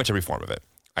pretty much every form of it.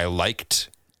 I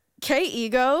liked... Okay,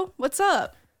 ego. What's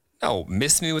up? No,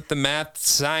 miss me with the math,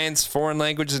 science, foreign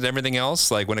languages, and everything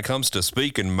else. Like when it comes to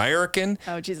speaking American.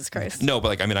 Oh, Jesus Christ. No, but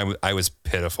like, I mean, I was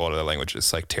pitiful at the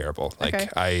languages, like terrible. Like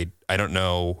okay. I don't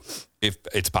know if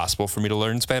it's possible for me to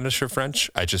learn Spanish or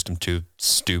French. I just am too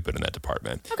stupid in that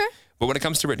department. Okay. But when it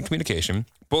comes to written communication,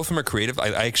 both of them are creative.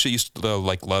 I actually used to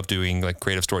love doing like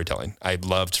creative storytelling. I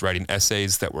loved writing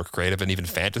essays that were creative and even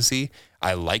fantasy.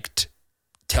 I liked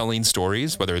telling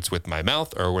stories, whether it's with my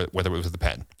mouth or whether it was with a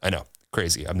pen. I know,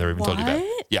 crazy. I've never even told you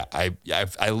that. Yeah,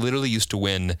 I literally used to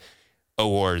win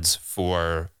awards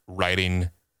for writing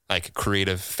like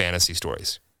creative fantasy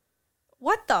stories.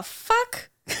 What the fuck?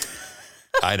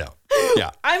 I know.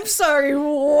 Yeah. I'm sorry.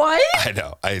 What? I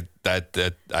know. I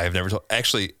have never told.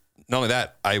 Actually, not only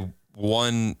that, I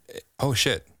won. Oh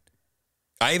shit!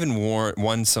 I even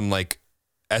won some like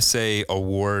essay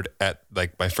award at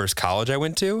like my first college I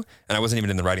went to, and I wasn't even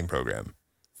in the writing program.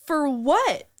 For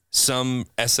what? Some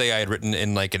essay I had written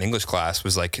in like an English class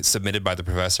was like submitted by the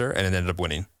professor, and it ended up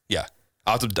winning. Yeah,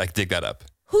 I'll have to like dig that up.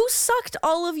 Who sucked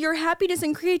all of your happiness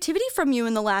and creativity from you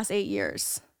in the last 8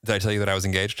 years? Did I tell you that I was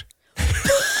engaged?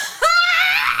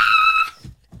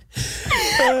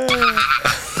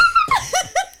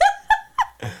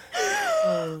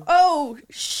 Oh,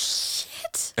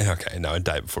 shit. Okay, no, it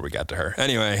died before we got to her.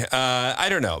 Anyway, I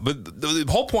don't know. But the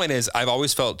whole point is I've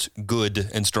always felt good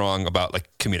and strong about like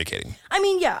communicating. I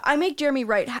mean, yeah, I make Jeremy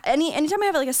write. Anytime I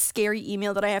have like a scary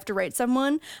email that I have to write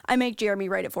someone, I make Jeremy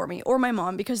write it for me or my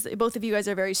mom, because both of you guys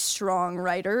are very strong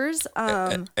writers.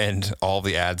 And all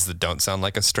the ads that don't sound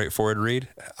like a straightforward read,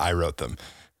 I wrote them.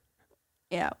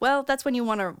 Yeah, well, that's when you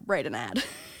want to write an ad.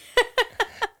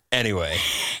 Anyways,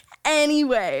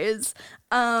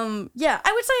 yeah,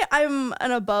 I would say I'm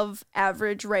an above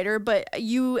average writer, but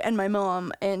you and my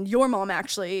mom and your mom,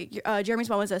 actually, Jeremy's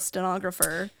mom was a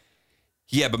stenographer.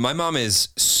 Yeah, but my mom is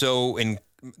the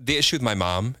issue with my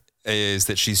mom is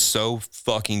that she's so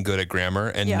fucking good at grammar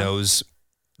and knows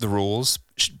the rules.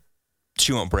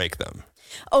 She won't break them.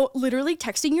 Oh, literally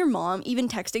texting your mom, even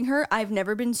texting her, I've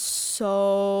never been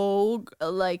so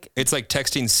like... It's like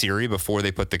texting Siri before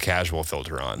they put the casual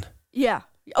filter on. Yeah.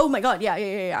 Oh my God.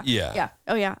 Yeah.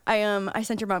 Oh yeah. I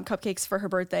sent your mom cupcakes for her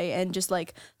birthday, and just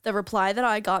like the reply that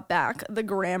I got back, the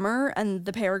grammar and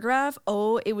the paragraph.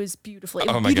 Oh, it was beautifully.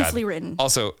 It was beautifully written.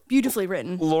 Also, beautifully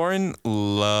written. Lauren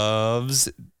loves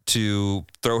to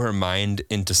throw her mind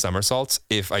into somersaults.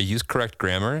 If I use correct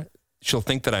grammar, she'll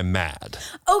think that I'm mad.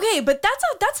 Okay, but that's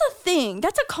a thing.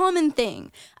 That's a common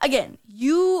thing. Again,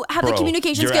 you have the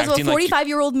communication skills of a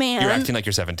 45-year-old man. You're acting like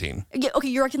you're 17. Yeah, okay,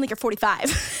 you're acting like you're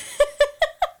 45.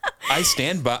 I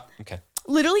stand by. Okay.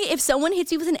 Literally, if someone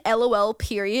hits you with an LOL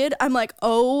period, I'm like,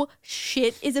 oh,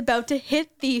 shit is about to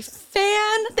hit the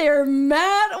fan. They're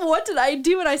mad. What did I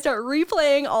do? And I start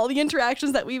replaying all the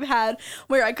interactions that we've had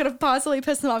where I could have possibly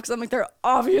pissed them off, because I'm like, they're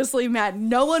obviously mad.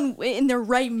 No one in their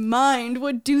right mind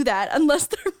would do that unless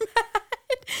they're mad.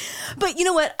 But you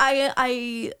know what?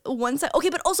 Okay,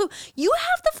 but also you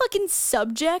have the fucking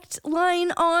subject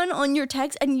line on your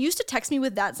text, and you used to text me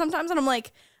with that sometimes, and I'm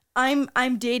like,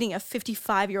 I'm dating a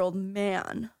 55-year-old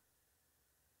man.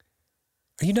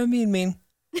 Are you done being mean?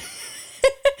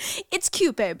 It's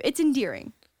cute, babe. It's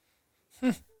endearing.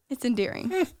 It's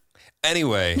endearing.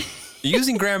 Anyway,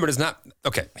 using grammar does not...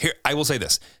 Okay, here, I will say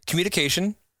this.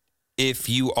 Communication, if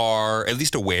you are at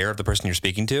least aware of the person you're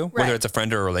speaking to, whether it's a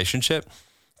friend or a relationship,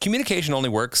 communication only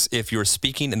works if you're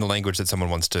speaking in the language that someone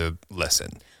wants to listen.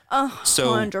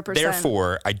 100%.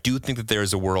 Therefore, I do think that there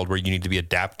is a world where you need to be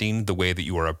adapting the way that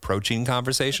you are approaching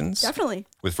conversations. Definitely.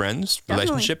 With friends, Definitely.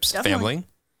 relationships, Definitely.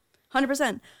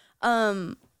 family.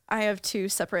 100%. I have two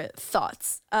separate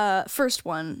thoughts. First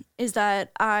one is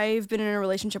that I've been in a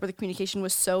relationship where the communication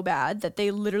was so bad that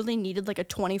they literally needed like a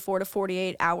 24 to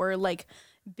 48 hour like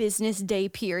business day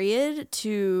period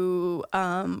to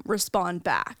respond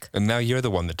back. And now you're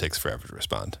the one that takes forever to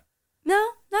respond.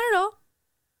 No, not at all.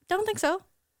 Don't think so.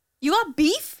 You got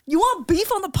beef? You want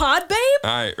beef on the pod, babe? All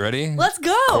right, ready? Let's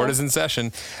go. Court is in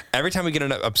session. Every time we get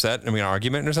upset and we get an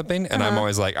argument or something, and I'm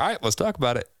always like, all right, let's talk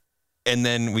about it. And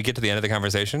then we get to the end of the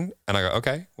conversation, and I go,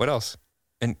 okay, what else?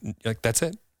 And you're like, that's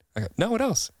it? I go, no, what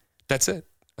else? That's it.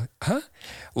 I'm like, huh?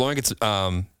 Lauren gets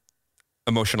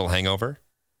emotional hangover,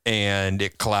 and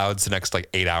it clouds the next like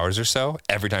 8 hours or so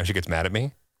every time she gets mad at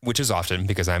me, which is often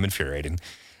because I'm infuriating.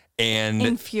 And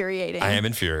infuriating. I am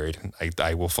infuriated.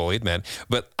 I will fully admit,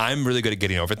 but I'm really good at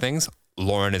getting over things.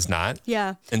 Lauren is not.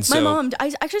 Yeah. And my so, mom,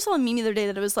 I actually saw a meme the other day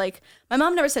that it was like, my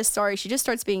mom never says sorry. She just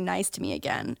starts being nice to me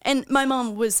again. And my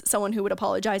mom was someone who would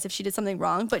apologize if she did something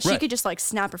wrong, but she Right. could just like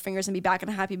snap her fingers and be back in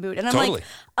a happy mood. And I'm Totally.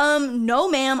 like, no,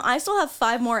 ma'am, I still have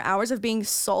 5 more hours of being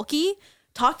sulky.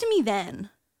 Talk to me then.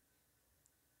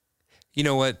 you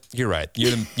know what? You're right.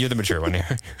 You're the mature one here.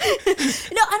 No, I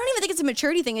don't even think it's a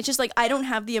maturity thing. It's just like I don't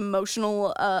have the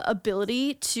emotional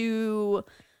ability to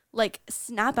like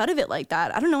snap out of it like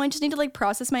that. I don't know. I just need to like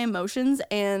process my emotions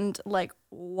and like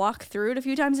walk through it a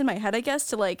few times in my head, I guess,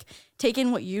 to like take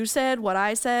in what you said, what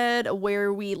I said,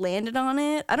 where we landed on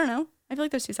it. I don't know. I feel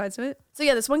like there's 2 sides to it. So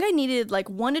yeah, this one guy needed like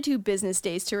 1 to 2 business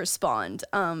days to respond.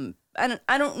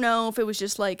 I don't know if it was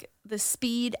just like the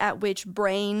speed at which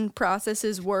brain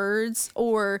processes words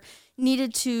or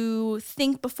needed to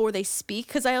think before they speak,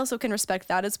 because I also can respect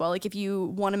that as well. Like if you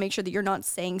want to make sure that you're not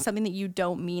saying something that you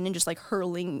don't mean and just like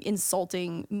hurling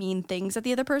insulting mean things at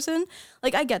the other person,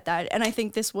 like I get that. And I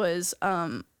think this was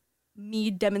me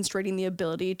demonstrating the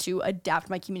ability to adapt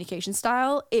my communication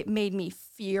style. It made me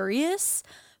furious,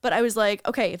 but I was like,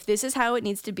 okay, if this is how it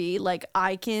needs to be, like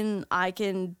I can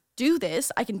do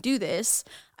this. I can do this.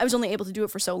 I was only able to do it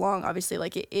for so long. Obviously,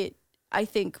 like it I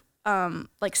think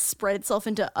like spread itself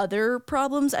into other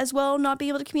problems as well, not being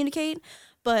able to communicate.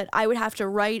 But I would have to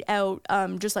write out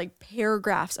just like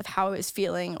paragraphs of how I was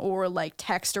feeling or like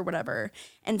text or whatever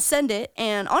and send it.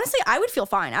 And honestly, I would feel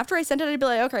fine. After I sent it, I'd be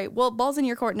like, okay, well, ball's in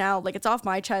your court now. Like it's off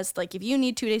my chest. Like if you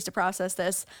need 2 days to process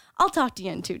this, I'll talk to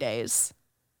you in 2 days.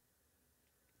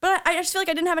 But I just feel like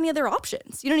I didn't have any other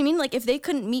options. You know what I mean? Like if they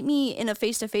couldn't meet me in a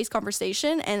face-to-face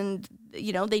conversation and,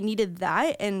 you know, they needed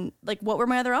that, and like what were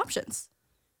my other options?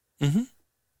 Mm-hmm.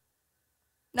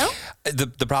 No?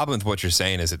 The problem with what you're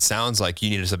saying is it sounds like you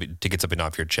needed something to get something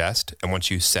off your chest. And once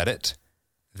you said it,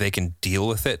 they can deal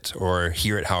with it or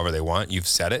hear it however they want. You've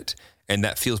said it. And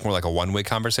that feels more like a one-way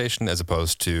conversation as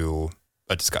opposed to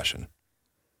a discussion.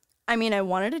 I mean, I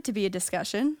wanted it to be a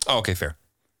discussion. Oh, okay, fair.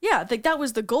 Yeah, like that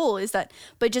was the goal, is that,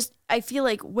 but just, I feel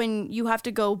like when you have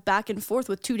to go back and forth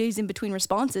with 2 days in between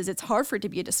responses, it's hard for it to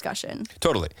be a discussion.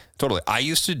 Totally. I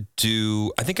used to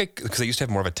do, because I used to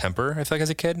have more of a temper, I feel like as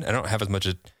a kid. I don't have as much,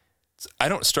 I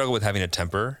don't struggle with having a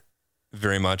temper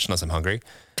very much unless I'm hungry.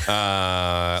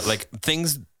 Like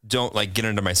things don't like get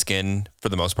under my skin for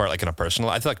the most part, like in a personal,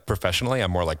 I feel like professionally,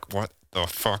 I'm more like, what the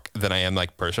fuck than I am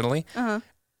like personally. Uh-huh.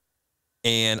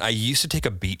 And I used to take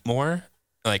a beat more.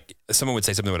 Like someone would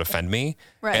say something that would offend me.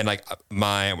 Right. And like I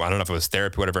don't know if it was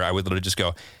therapy, whatever, I would literally just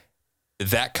go,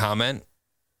 that comment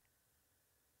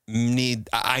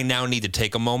I now need to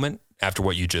take a moment after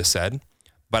what you just said.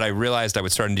 But I realized I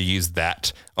was starting to use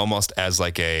that almost as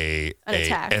like an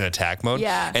attack mode.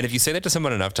 Yeah. And if you say that to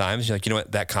someone enough times, you're like, you know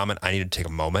what, that comment, I need to take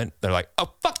a moment. They're like,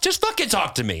 oh, fuck, just fucking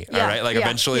talk to me. Yeah. All right. Like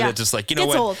eventually they're just like, you know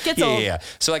what? Gets old. Yeah.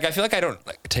 So like, I feel like I don't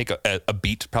like take a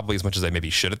beat probably as much as I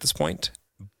maybe should at this point.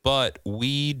 But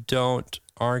we don't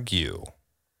argue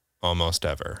almost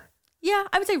ever. Yeah,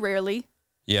 I would say rarely.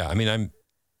 Yeah, I mean,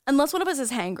 unless one of us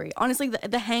is hangry. Honestly,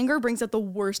 the hanger brings out the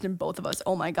worst in both of us.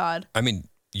 Oh my God. I mean,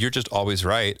 you're just always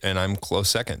right, and I'm close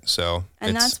second. So,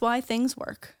 and that's why things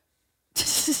work.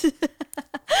 Do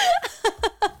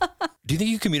you think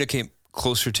you communicate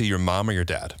closer to your mom or your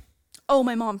dad? Oh,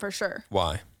 my mom for sure.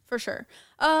 Why? For sure.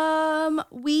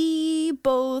 We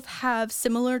both have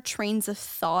similar trains of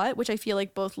thought, which I feel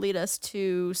like both lead us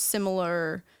to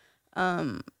similar,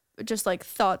 just like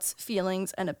thoughts,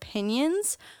 feelings, and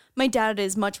opinions. My dad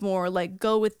is much more like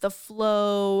go with the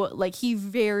flow. Like he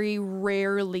very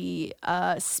rarely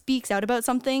speaks out about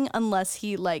something unless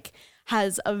he like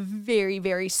has a very,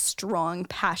 very strong,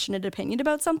 passionate opinion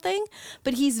about something,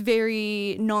 but he's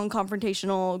very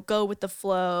non-confrontational, go with the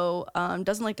flow,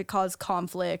 doesn't like to cause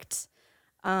conflict.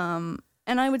 And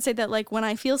I would say that like when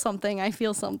I feel something,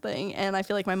 and I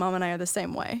feel like my mom and I are the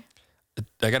same way.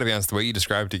 I got to be honest, the way you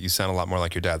described it, you sound a lot more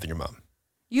like your dad than your mom.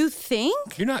 You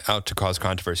think? You're not out to cause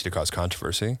controversy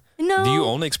No. Do you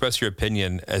only express your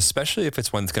opinion, especially if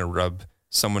it's one that's going to rub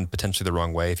someone potentially the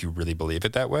wrong way if you really believe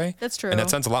it that way? That's true. And that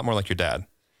sounds a lot more like your dad.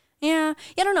 Yeah,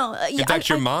 I don't know. In fact,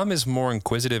 your mom is more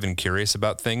inquisitive and curious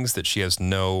about things that she has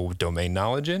no domain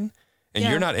knowledge in. And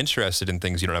you're not interested in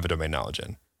things you don't have a domain knowledge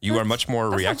in. You are much more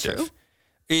reactive. Not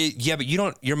true. Yeah, but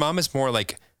your mom is more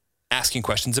like asking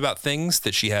questions about things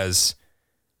that she has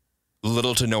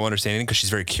little to no understanding because she's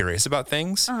very curious about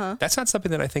things. That's not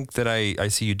something that I think that I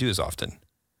see you do as often.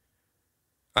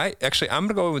 I'm going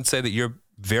to go and say that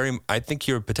I think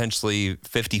you're potentially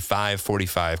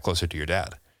 55-45 closer to your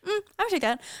dad. I would take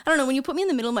that. I don't know. When you put me in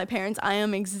the middle of my parents, I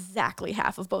am exactly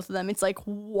half of both of them. It's like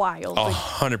wild.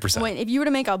 100%. If you were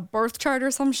to make a birth chart or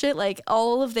some shit, like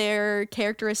all of their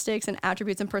characteristics and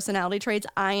attributes and personality traits,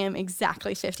 I am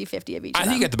exactly 50-50 of each of them. I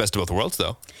think you get the best of both worlds,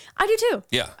 though. I do too.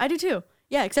 Yeah. I do too.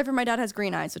 Yeah, except for my dad has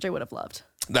green eyes, which I would have loved.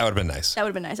 That would have been nice. That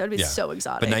would have been so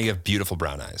exotic. But now you have beautiful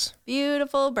brown eyes.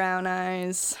 Beautiful brown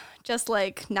eyes. Just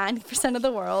like 90% of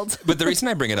the world. But the reason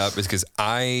I bring it up is because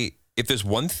if there's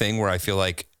one thing where I feel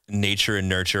like nature and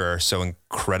nurture are so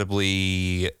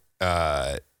incredibly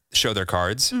show their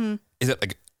cards, is that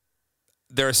like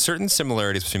there are certain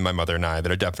similarities between my mother and I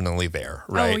that are definitely there,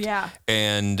 right? Oh, yeah.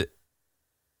 And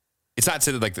it's not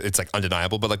said that like it's like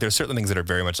undeniable, but like there's certain things that are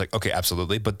very much like, okay,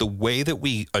 absolutely. But the way that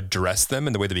we address them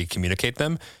and the way that we communicate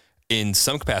them in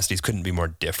some capacities couldn't be more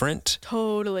different.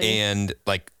 Totally. And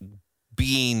like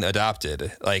being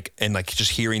adopted, like, and like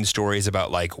just hearing stories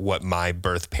about like what my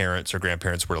birth parents or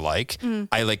grandparents were like,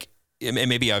 I like, and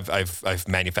maybe I've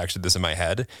manufactured this in my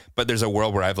head, but there's a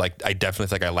world where I definitely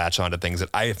think I latch onto things that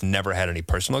I have never had any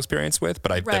personal experience with,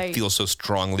 but that feel so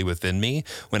strongly within me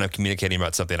when I'm communicating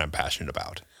about something I'm passionate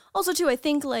about. Also, too, I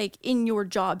think like in your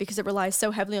job, because it relies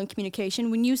so heavily on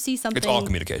communication, when you see something, it's all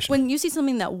communication. When you see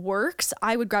something that works,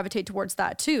 I would gravitate towards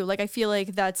that too. Like I feel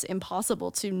like that's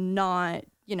impossible to not,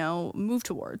 move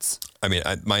towards. I mean,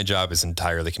 my job is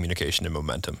entirely communication and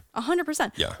momentum.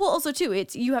 100%. Yeah. Well, also too,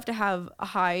 you have to have a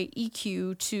high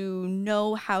EQ to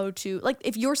know how to, like,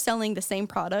 if you're selling the same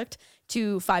product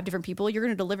to 5 different people, you're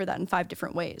going to deliver that in 5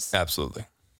 different ways. Absolutely.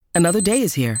 Another day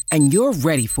is here, and you're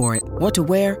ready for it. What to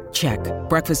wear? Check.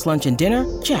 Breakfast, lunch, and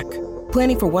dinner? Check.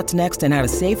 Planning for what's next and how to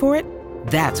save for it?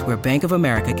 That's where Bank of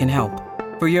America can help.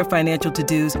 For your financial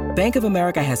to-dos, Bank of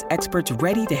America has experts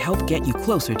ready to help get you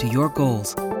closer to your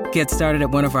goals. Get started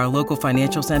at one of our local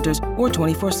financial centers or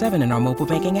 24/7 in our mobile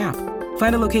banking app.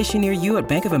 Find a location near you at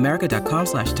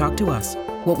bankofamerica.com/talktous.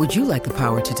 What would you like the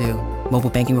power to do? Mobile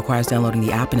banking requires downloading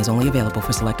the app and is only available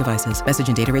for select devices. Message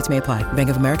and data rates may apply. Bank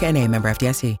of America N.A., member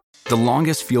FDIC. The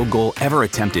longest field goal ever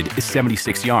attempted is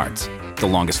 76 yards. The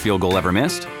longest field goal ever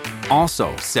missed?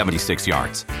 Also 76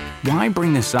 yards. Why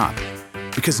bring this up?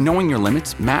 Because knowing your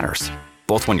limits matters,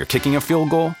 both when you're kicking a field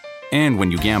goal and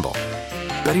when you gamble.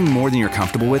 Betting more than you're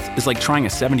comfortable with is like trying a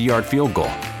 70-yard field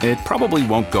goal. It probably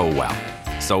won't go well.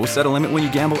 So set a limit when you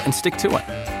gamble and stick to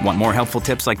it. Want more helpful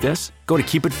tips like this? Go to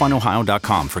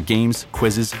keepitfunohio.com for games,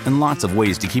 quizzes, and lots of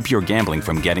ways to keep your gambling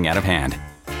from getting out of hand.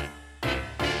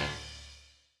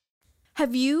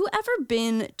 Have you ever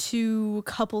been to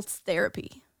couples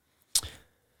therapy?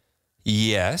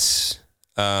 Yes.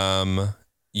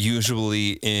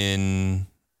 Usually in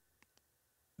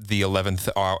the 11th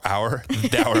hour,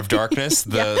 the hour of darkness,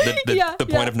 the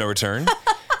point of no return.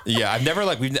 Yeah,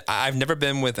 I've never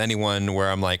been with anyone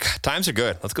where I'm like, times are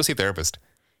good, let's go see a therapist.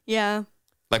 Yeah.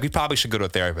 Like we probably should go to a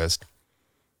therapist.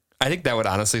 I think that would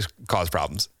honestly cause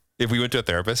problems if we went to a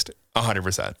therapist.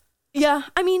 100%. Yeah,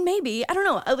 I mean, maybe. I don't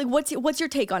know. Like, what's your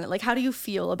take on it? Like, how do you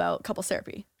feel about couples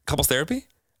therapy? Couples therapy?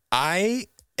 And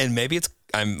maybe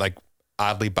I'm like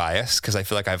oddly biased because I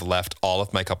feel like I've left all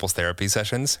of my couples therapy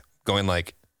sessions going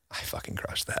like, I fucking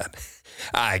crushed that.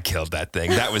 I killed that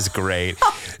thing. That was great.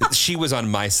 She was on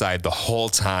my side the whole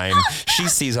time. She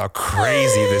sees how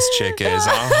crazy this chick is,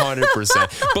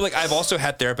 100%. But like, I've also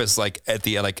had therapists like at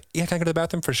the like, yeah, can I go to the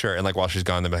bathroom for sure? And like while she's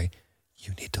gone, they're like,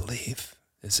 you need to leave.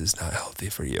 This is not healthy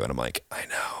for you. And I'm like, I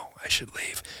know, I should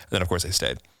leave. And then of course I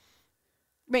stayed.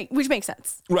 Which makes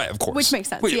sense. Right, of course. Which makes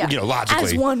sense, yeah. Logically.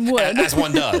 As one would. As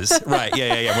one does. Right,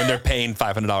 yeah. When they're paying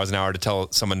 $500 an hour to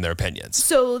tell someone their opinions.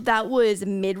 So that was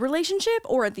mid-relationship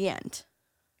or at the end?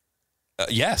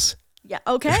 Yes. Yeah,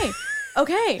 okay.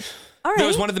 Okay. All right. There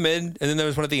was one at the mid, and then there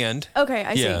was one at the end. Okay,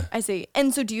 I see.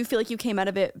 And so do you feel like you came out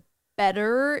of it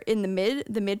better in the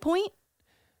midpoint.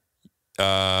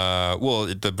 Well,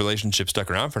 the relationship stuck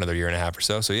around for another year and a half or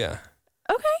so. So yeah.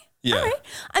 Okay. Yeah. All right.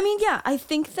 I mean, yeah, I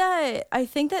think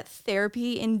that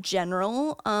therapy in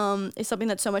general is something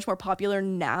that's so much more popular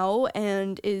now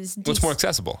and is What's more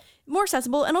accessible? More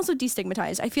accessible and also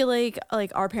destigmatized. I feel like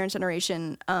our parents'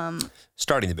 generation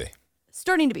Starting to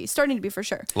be for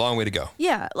sure. long way to go.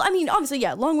 Yeah. I mean, obviously,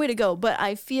 yeah, long way to go, but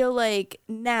I feel like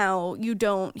now you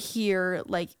don't hear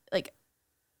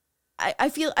I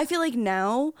feel like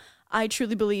now I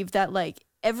truly believe that like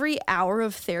every hour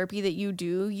of therapy that you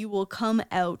do, you will come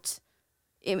out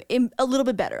in a little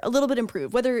bit better, a little bit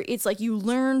improved. Whether it's like you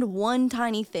learned one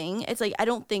tiny thing, it's like I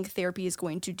don't think therapy is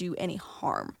going to do any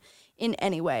harm in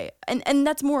any way. And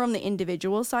that's more on the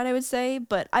individual side, I would say.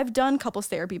 But I've done couples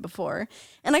therapy before,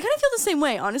 and I kind of feel the same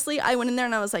way. Honestly, I went in there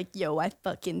and I was like, yo,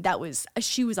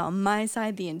 she was on my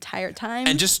side the entire time.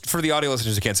 And just for the audio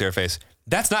listeners who can't see our face,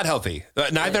 that's not healthy.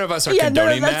 Neither of us are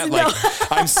condoning that. Like,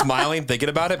 I'm smiling thinking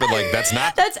about it, but like, that's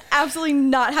absolutely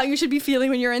not how you should be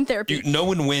feeling when you're in therapy. No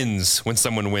one wins when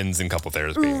someone wins in couple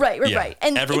therapy. Right.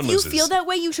 And everyone if loses. You feel that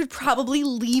way, you should probably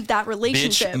leave that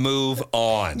relationship. Bitch, move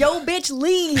on. Yo, bitch,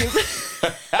 leave.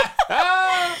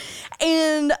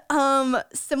 And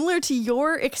similar to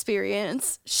your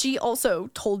experience, she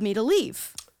also told me to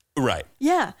leave. Right.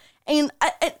 Yeah. And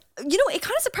it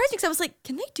kind of surprised me because I was like,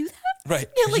 can they do that? Right.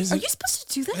 Yeah, like, are you supposed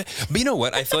to do that? But you know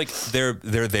what? I feel like they're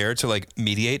there to like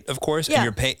mediate, of course. Yeah.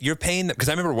 And you're paying because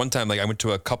I remember one time like I went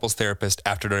to a couples therapist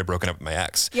after I'd broken up with my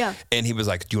ex. Yeah. And he was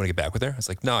like, "Do you want to get back with her?" I was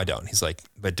like, "No, I don't." He's like,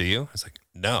 "But do you?" I was like,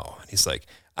 "No." And he's like,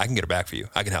 "I can get her back for you.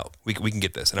 I can help. We can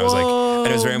get this." And I was like, and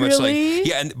it was very much really? like,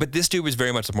 yeah. But this dude was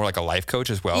very much more like a life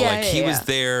coach as well. Yeah, like he was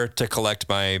there to collect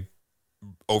my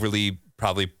overly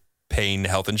probably paying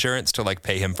health insurance to like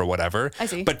pay him for whatever. I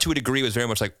see. But to a degree, it was very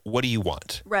much like, what do you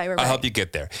want? Right. I'll help you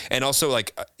get there. And also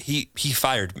like he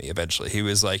fired me eventually. He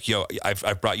was like, yo,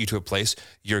 I've brought you to a place.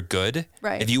 You're good.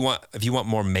 Right. If you want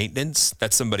more maintenance,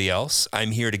 that's somebody else.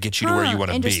 I'm here to get you to where you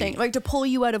want to be. Interesting. Like to pull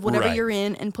you out of whatever Right. you're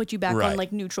in and put you back on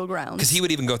like neutral ground. Because he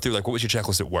would even go through like, what was your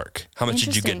checklist at work? How much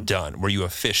did you get done? Were you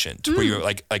efficient? Were you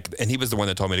like, and he was the one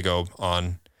that told me to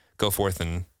go forth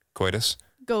and coitus.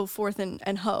 Go forth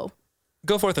and hoe.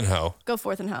 Go forth and hoe. Go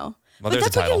forth and hoe. Well, but there's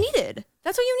that's a what you title. needed.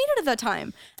 That's what you needed at that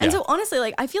time. And Yeah. so honestly,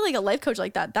 like I feel like a life coach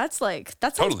like that, that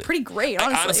sounds pretty great,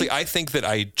 honestly. I think that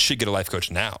I should get a life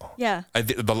coach now. Yeah. A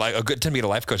good time to get a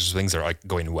life coach is when things are like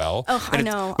going well. Oh, I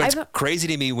know. It's crazy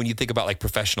to me when you think about like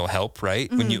professional help, right?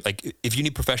 Mm-hmm. When you like, if you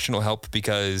need professional help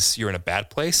because you're in a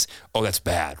bad place, oh, that's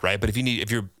bad, right? But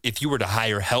if you were to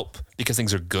hire help because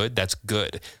things are good, that's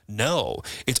good. No,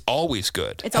 it's always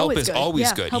good. Help is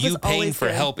always good. Help you is paying always for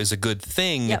good. help is a good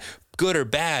thing. Yep. Good or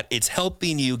bad, it's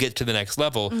helping you get to the next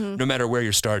level, no matter where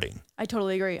you're starting. I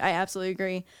totally agree. I absolutely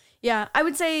agree. Yeah, I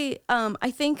would say I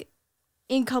think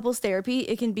in couples therapy,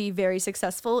 it can be very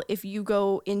successful if you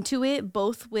go into it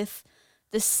both with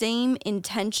the same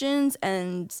intentions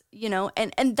and, you know,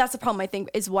 and that's the problem, I think,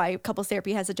 is why couples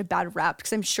therapy has such a bad rap,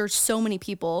 because I'm sure so many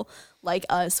people like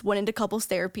us went into couples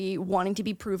therapy wanting to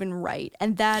be proven right.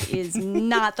 And that is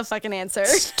not the fucking answer.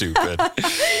 Stupid.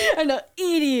 I know,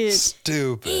 idiot.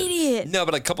 Stupid. Idiot. No,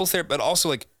 but like couples therapy, but also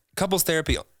like couples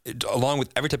therapy, along with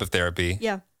every type of therapy.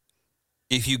 Yeah.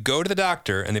 If you go to the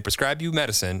doctor and they prescribe you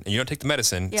medicine and you don't take the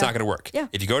medicine, it's not going to work. Yeah.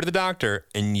 If you go to the doctor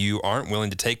and you aren't willing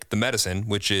to take the medicine,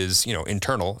 which is, you know,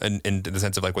 internal and in the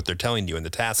sense of like what they're telling you and the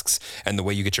tasks and the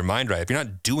way you get your mind right, if you're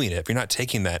not doing it, if you're not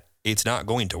taking that, it's not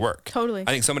going to work. Totally.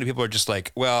 I think so many people are just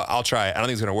like, well, I'll try it. I don't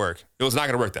think it's going to work. Well, it's not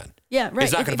going to work then. Yeah, right.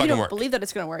 It's not going to if you fucking don't work. believe that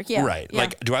it's going to work. Yeah. Right. Yeah.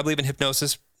 Like, do I believe in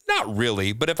hypnosis? Not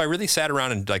really. But if I really sat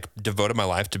around and like devoted my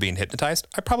life to being hypnotized,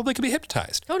 I probably could be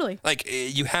hypnotized. Totally. Like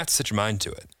you have to set your mind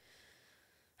to it.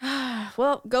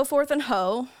 Well, go forth and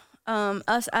hoe.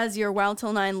 Us as your Wild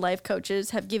Till 9 life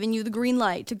coaches have given you the green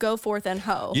light to go forth and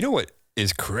hoe. You know what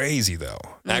is crazy though?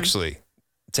 Actually,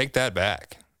 take that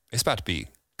back. It's about to be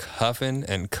cuffing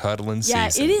and cuddling season.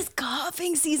 Yeah, it is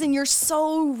cuffing season. You're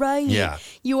so right. Yeah.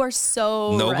 You are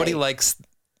so Nobody right. likes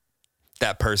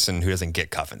that person who doesn't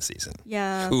get cuffing season.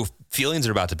 Yeah. Ooh, feelings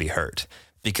are about to be hurt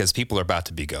because people are about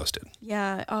to be ghosted.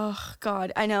 Yeah. Oh,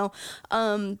 God. I know.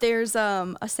 There's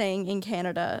a saying in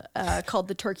Canada called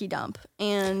the turkey dump.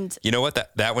 And You know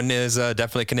what? That one is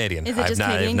definitely Canadian. is it just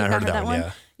Canadian? I've not You've heard of that one.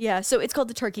 Yeah. Yeah, so it's called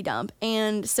the turkey dump.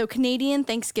 And so Canadian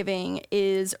Thanksgiving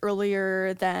is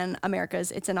earlier than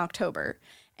America's. It's in October.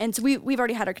 And so we've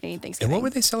already had our Canadian And Thanksgiving. what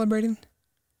were they celebrating?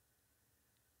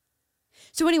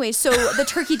 So anyway, so the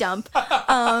turkey dump,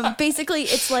 basically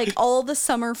it's like all the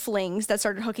summer flings that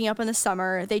started hooking up in the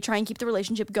summer. They try and keep the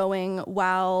relationship going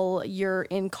while you're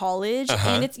in college.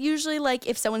 And it's usually like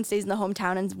if someone stays in the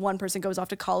hometown and one person goes off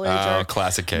to college or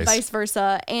classic case. vice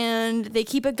versa. And they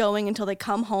keep it going until they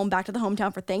come home back to the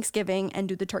hometown for Thanksgiving and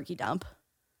do the turkey dump.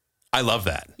 I love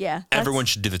that. Yeah. Everyone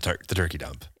should do the turkey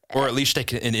dump. Or at least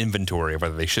take an inventory of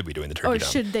whether they should be doing the turkey dump. Or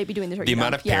should they be doing the turkey dump? The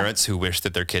dump? amount of parents who wish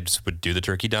that their kids would do the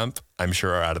turkey dump, I'm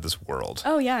sure are out of this world.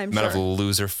 Oh, yeah, I'm sure. The amount of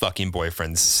loser fucking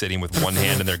boyfriends sitting with one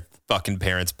hand in their fucking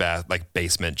parents'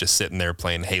 basement, just sitting there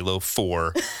playing Halo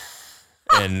 4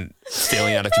 and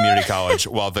stealing out of community college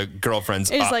while the girlfriend's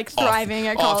is like thriving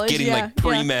at college. Getting like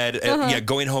pre-med,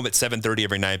 going home at 7:30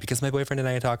 every night because my boyfriend and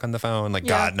I talk on the phone. Like,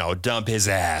 God, no, dump his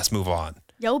ass. Move on.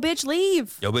 Yo, bitch,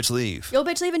 leave. Yo, bitch, leave. Yo,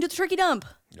 bitch, leave and do the turkey dump.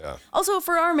 Yeah. Also,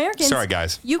 for our Americans, sorry,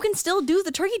 guys, you can still do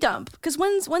the turkey dump because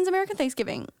when's American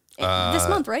Thanksgiving? This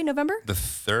month, right? November? The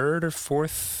 3rd or 4th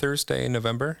Thursday in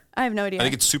November. I have no idea. I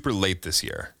think it's super late this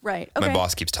year. Right. Okay. My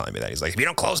boss keeps telling me that. He's like, if you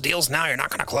don't close deals now, you're not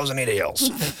going to close any deals.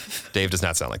 Dave does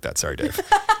not sound like that. Sorry, Dave.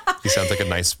 He sounds like a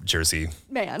nice Jersey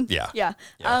man. Yeah.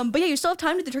 But yeah, you still have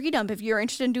time to do the turkey dump if you're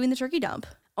interested in doing the turkey dump.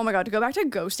 Oh my God, to go back to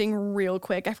ghosting real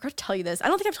quick, I forgot to tell you this. I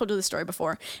don't think I've told you this story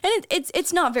before. And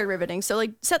it's not very riveting. So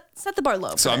like set the bar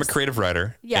low. So I'm a creative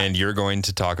writer. Yeah. And you're going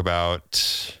to talk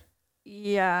about...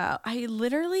 Yeah, I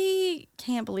literally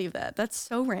can't believe that. That's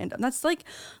so random. That's like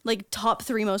top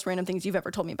 3 most random things you've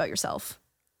ever told me about yourself.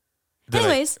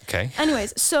 Anyways,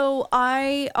 so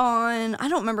I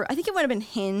don't remember. I think it might have been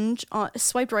Hinge.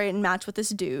 Swiped right and matched with this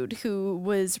dude who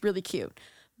was really cute.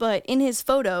 But in his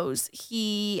photos,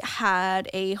 he had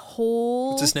a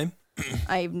whole... What's his name?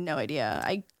 I have no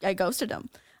idea. I ghosted him.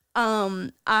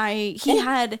 He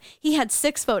had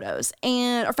 6 photos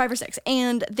or 5 or 6,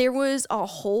 and there was a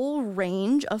whole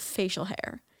range of facial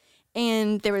hair.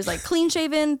 And there was like clean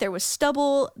shaven, there was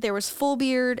stubble, there was full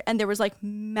beard, and there was like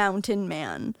mountain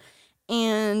man.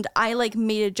 And I like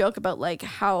made a joke about like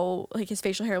how like his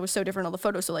facial hair was so different on the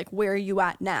photos. So like, where are you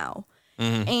at now?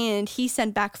 Mm-hmm. And he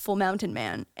sent back full mountain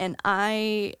man. And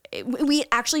we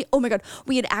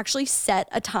had actually set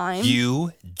a time.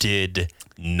 You did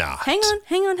not. Hang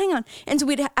on. And so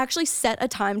we'd actually set a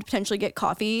time to potentially get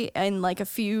coffee in like a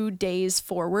few days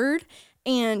forward.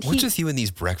 And what's with you in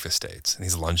these breakfast dates and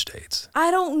these lunch dates? I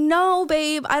don't know,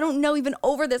 babe. I don't know even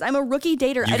over this. I'm a rookie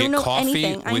dater. I don't know anything.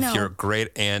 You get coffee with your great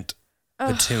aunt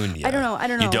Petunia. I don't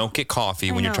know. You don't get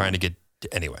coffee when you're trying to get...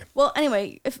 Anyway. Well,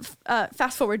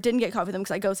 fast forward, didn't get coffee with him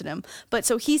because I ghosted him. But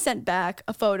so he sent back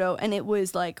a photo and it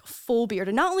was like full beard.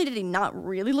 And not only did he not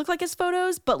really look like his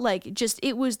photos, but like just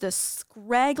it was the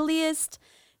scraggliest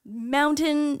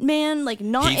mountain man, like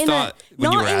not in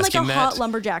like a hot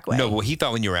lumberjack way. No, well, he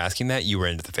thought when you were asking that, you were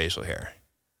into the facial hair.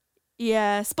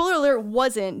 Yeah, spoiler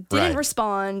alert, didn't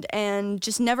respond and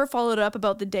just never followed up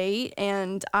about the date.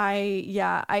 And I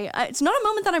it's not a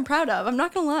moment that I'm proud of. I'm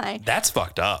not gonna lie. That's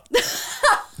fucked up.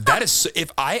 That is,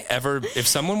 if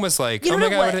someone was like, oh my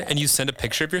God, and you send a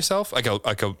picture of yourself, like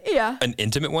an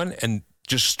intimate one and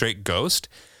just straight ghost.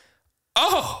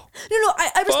 Oh no!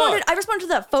 I responded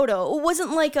to that photo. It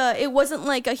wasn't like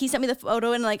he sent me the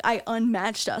photo and like I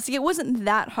unmatched us. Like, it wasn't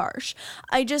that harsh.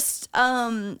 I just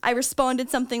I responded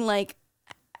something like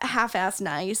half-ass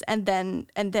nice, and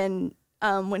then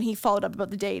when he followed up about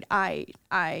the date, I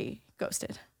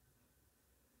ghosted.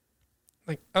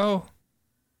 Like, oh.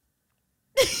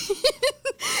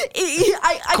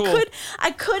 I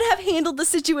could have handled the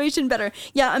situation better.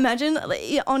 Yeah, imagine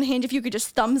on Hinge if you could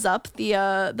just thumbs up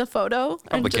the photo.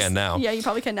 Probably can now. Yeah, you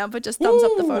probably can now, but just thumbs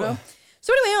up the photo.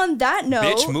 So anyway, on that note,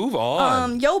 bitch, move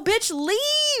on. Yo, bitch,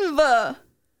 leave.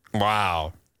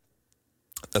 Wow,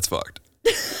 that's fucked.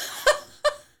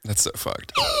 That's so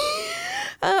fucked.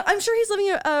 I'm sure he's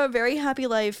living a very happy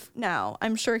life now.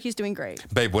 I'm sure he's doing great.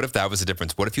 Babe, what if that was the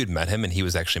difference? What if you'd met him and he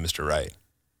was actually Mr. Right?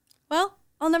 Well,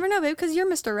 I'll never know, babe, because you're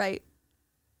Mr. Right.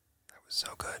 That was so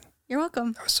good. You're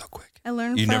welcome. That was so quick. I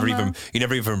learned you never even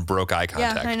broke eye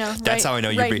contact. Yeah, I know. That's how I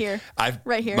know you're right here.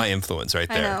 My influence right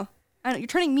there. I know. You're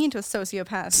turning me into a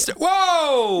sociopath.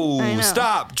 Whoa!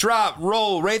 Stop, drop,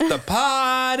 roll, rate the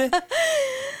pod.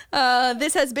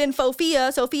 This has been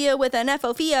Sophia with an F,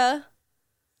 Sophia.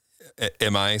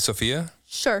 Am I Sophia?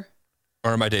 Sure.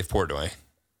 Or am I Dave Portnoy?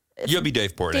 You'll be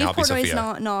Dave Portnoy. I'll be Sophia. Dave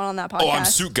Portnoy's not on that podcast. Oh, I'm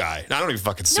Suit Guy. I don't even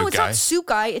fucking Suit Guy. No, it's not Suit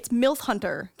Guy. It's MILF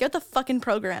Hunter. Get the fucking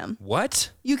program.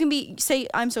 What? You can say,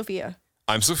 I'm Sophia.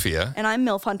 I'm Sophia. And I'm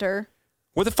MILF Hunter.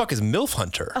 What the fuck is MILF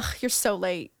Hunter? Ugh, you're so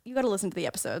late. You got to listen to the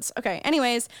episodes. Okay.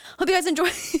 Anyways, hope you guys enjoy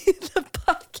the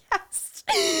podcast.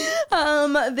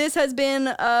 This has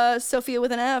been Sophia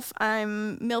with an F.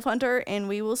 I'm MILF Hunter, and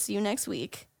we will see you next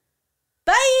week.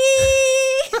 Bye!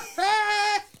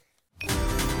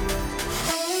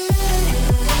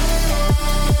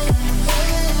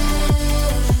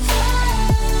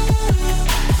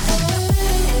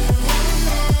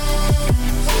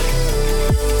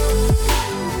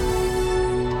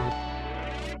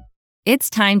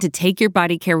 It's time to take your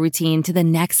body care routine to the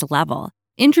next level.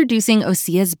 Introducing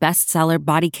Osea's bestseller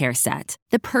body care set,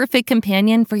 the perfect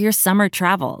companion for your summer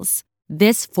travels.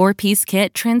 This 4-piece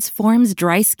kit transforms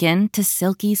dry skin to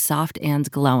silky, soft, and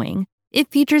glowing.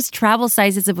 It features travel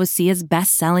sizes of Osea's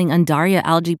best-selling Undaria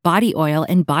algae body oil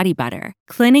and body butter,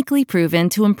 clinically proven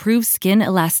to improve skin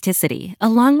elasticity,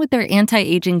 along with their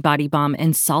anti-aging body balm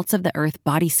and salts of the earth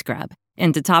body scrub.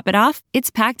 And to top it off,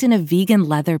 it's packed in a vegan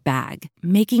leather bag,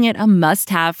 making it a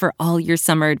must-have for all your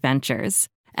summer adventures.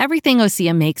 Everything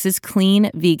Osea makes is clean,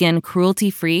 vegan,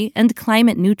 cruelty-free, and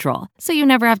climate-neutral, so you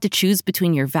never have to choose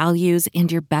between your values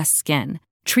and your best skin.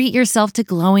 Treat yourself to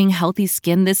glowing, healthy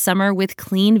skin this summer with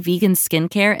clean, vegan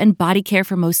skincare and body care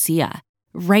from Osea.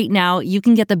 Right now, you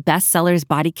can get the bestsellers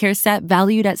body care set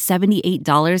valued at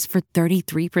 $78 for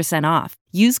 33% off.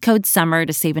 Use code SUMMER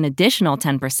to save an additional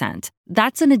 10%.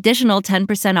 That's an additional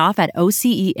 10% off at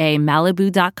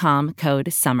OseaMalibu.com,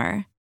 code SUMMER.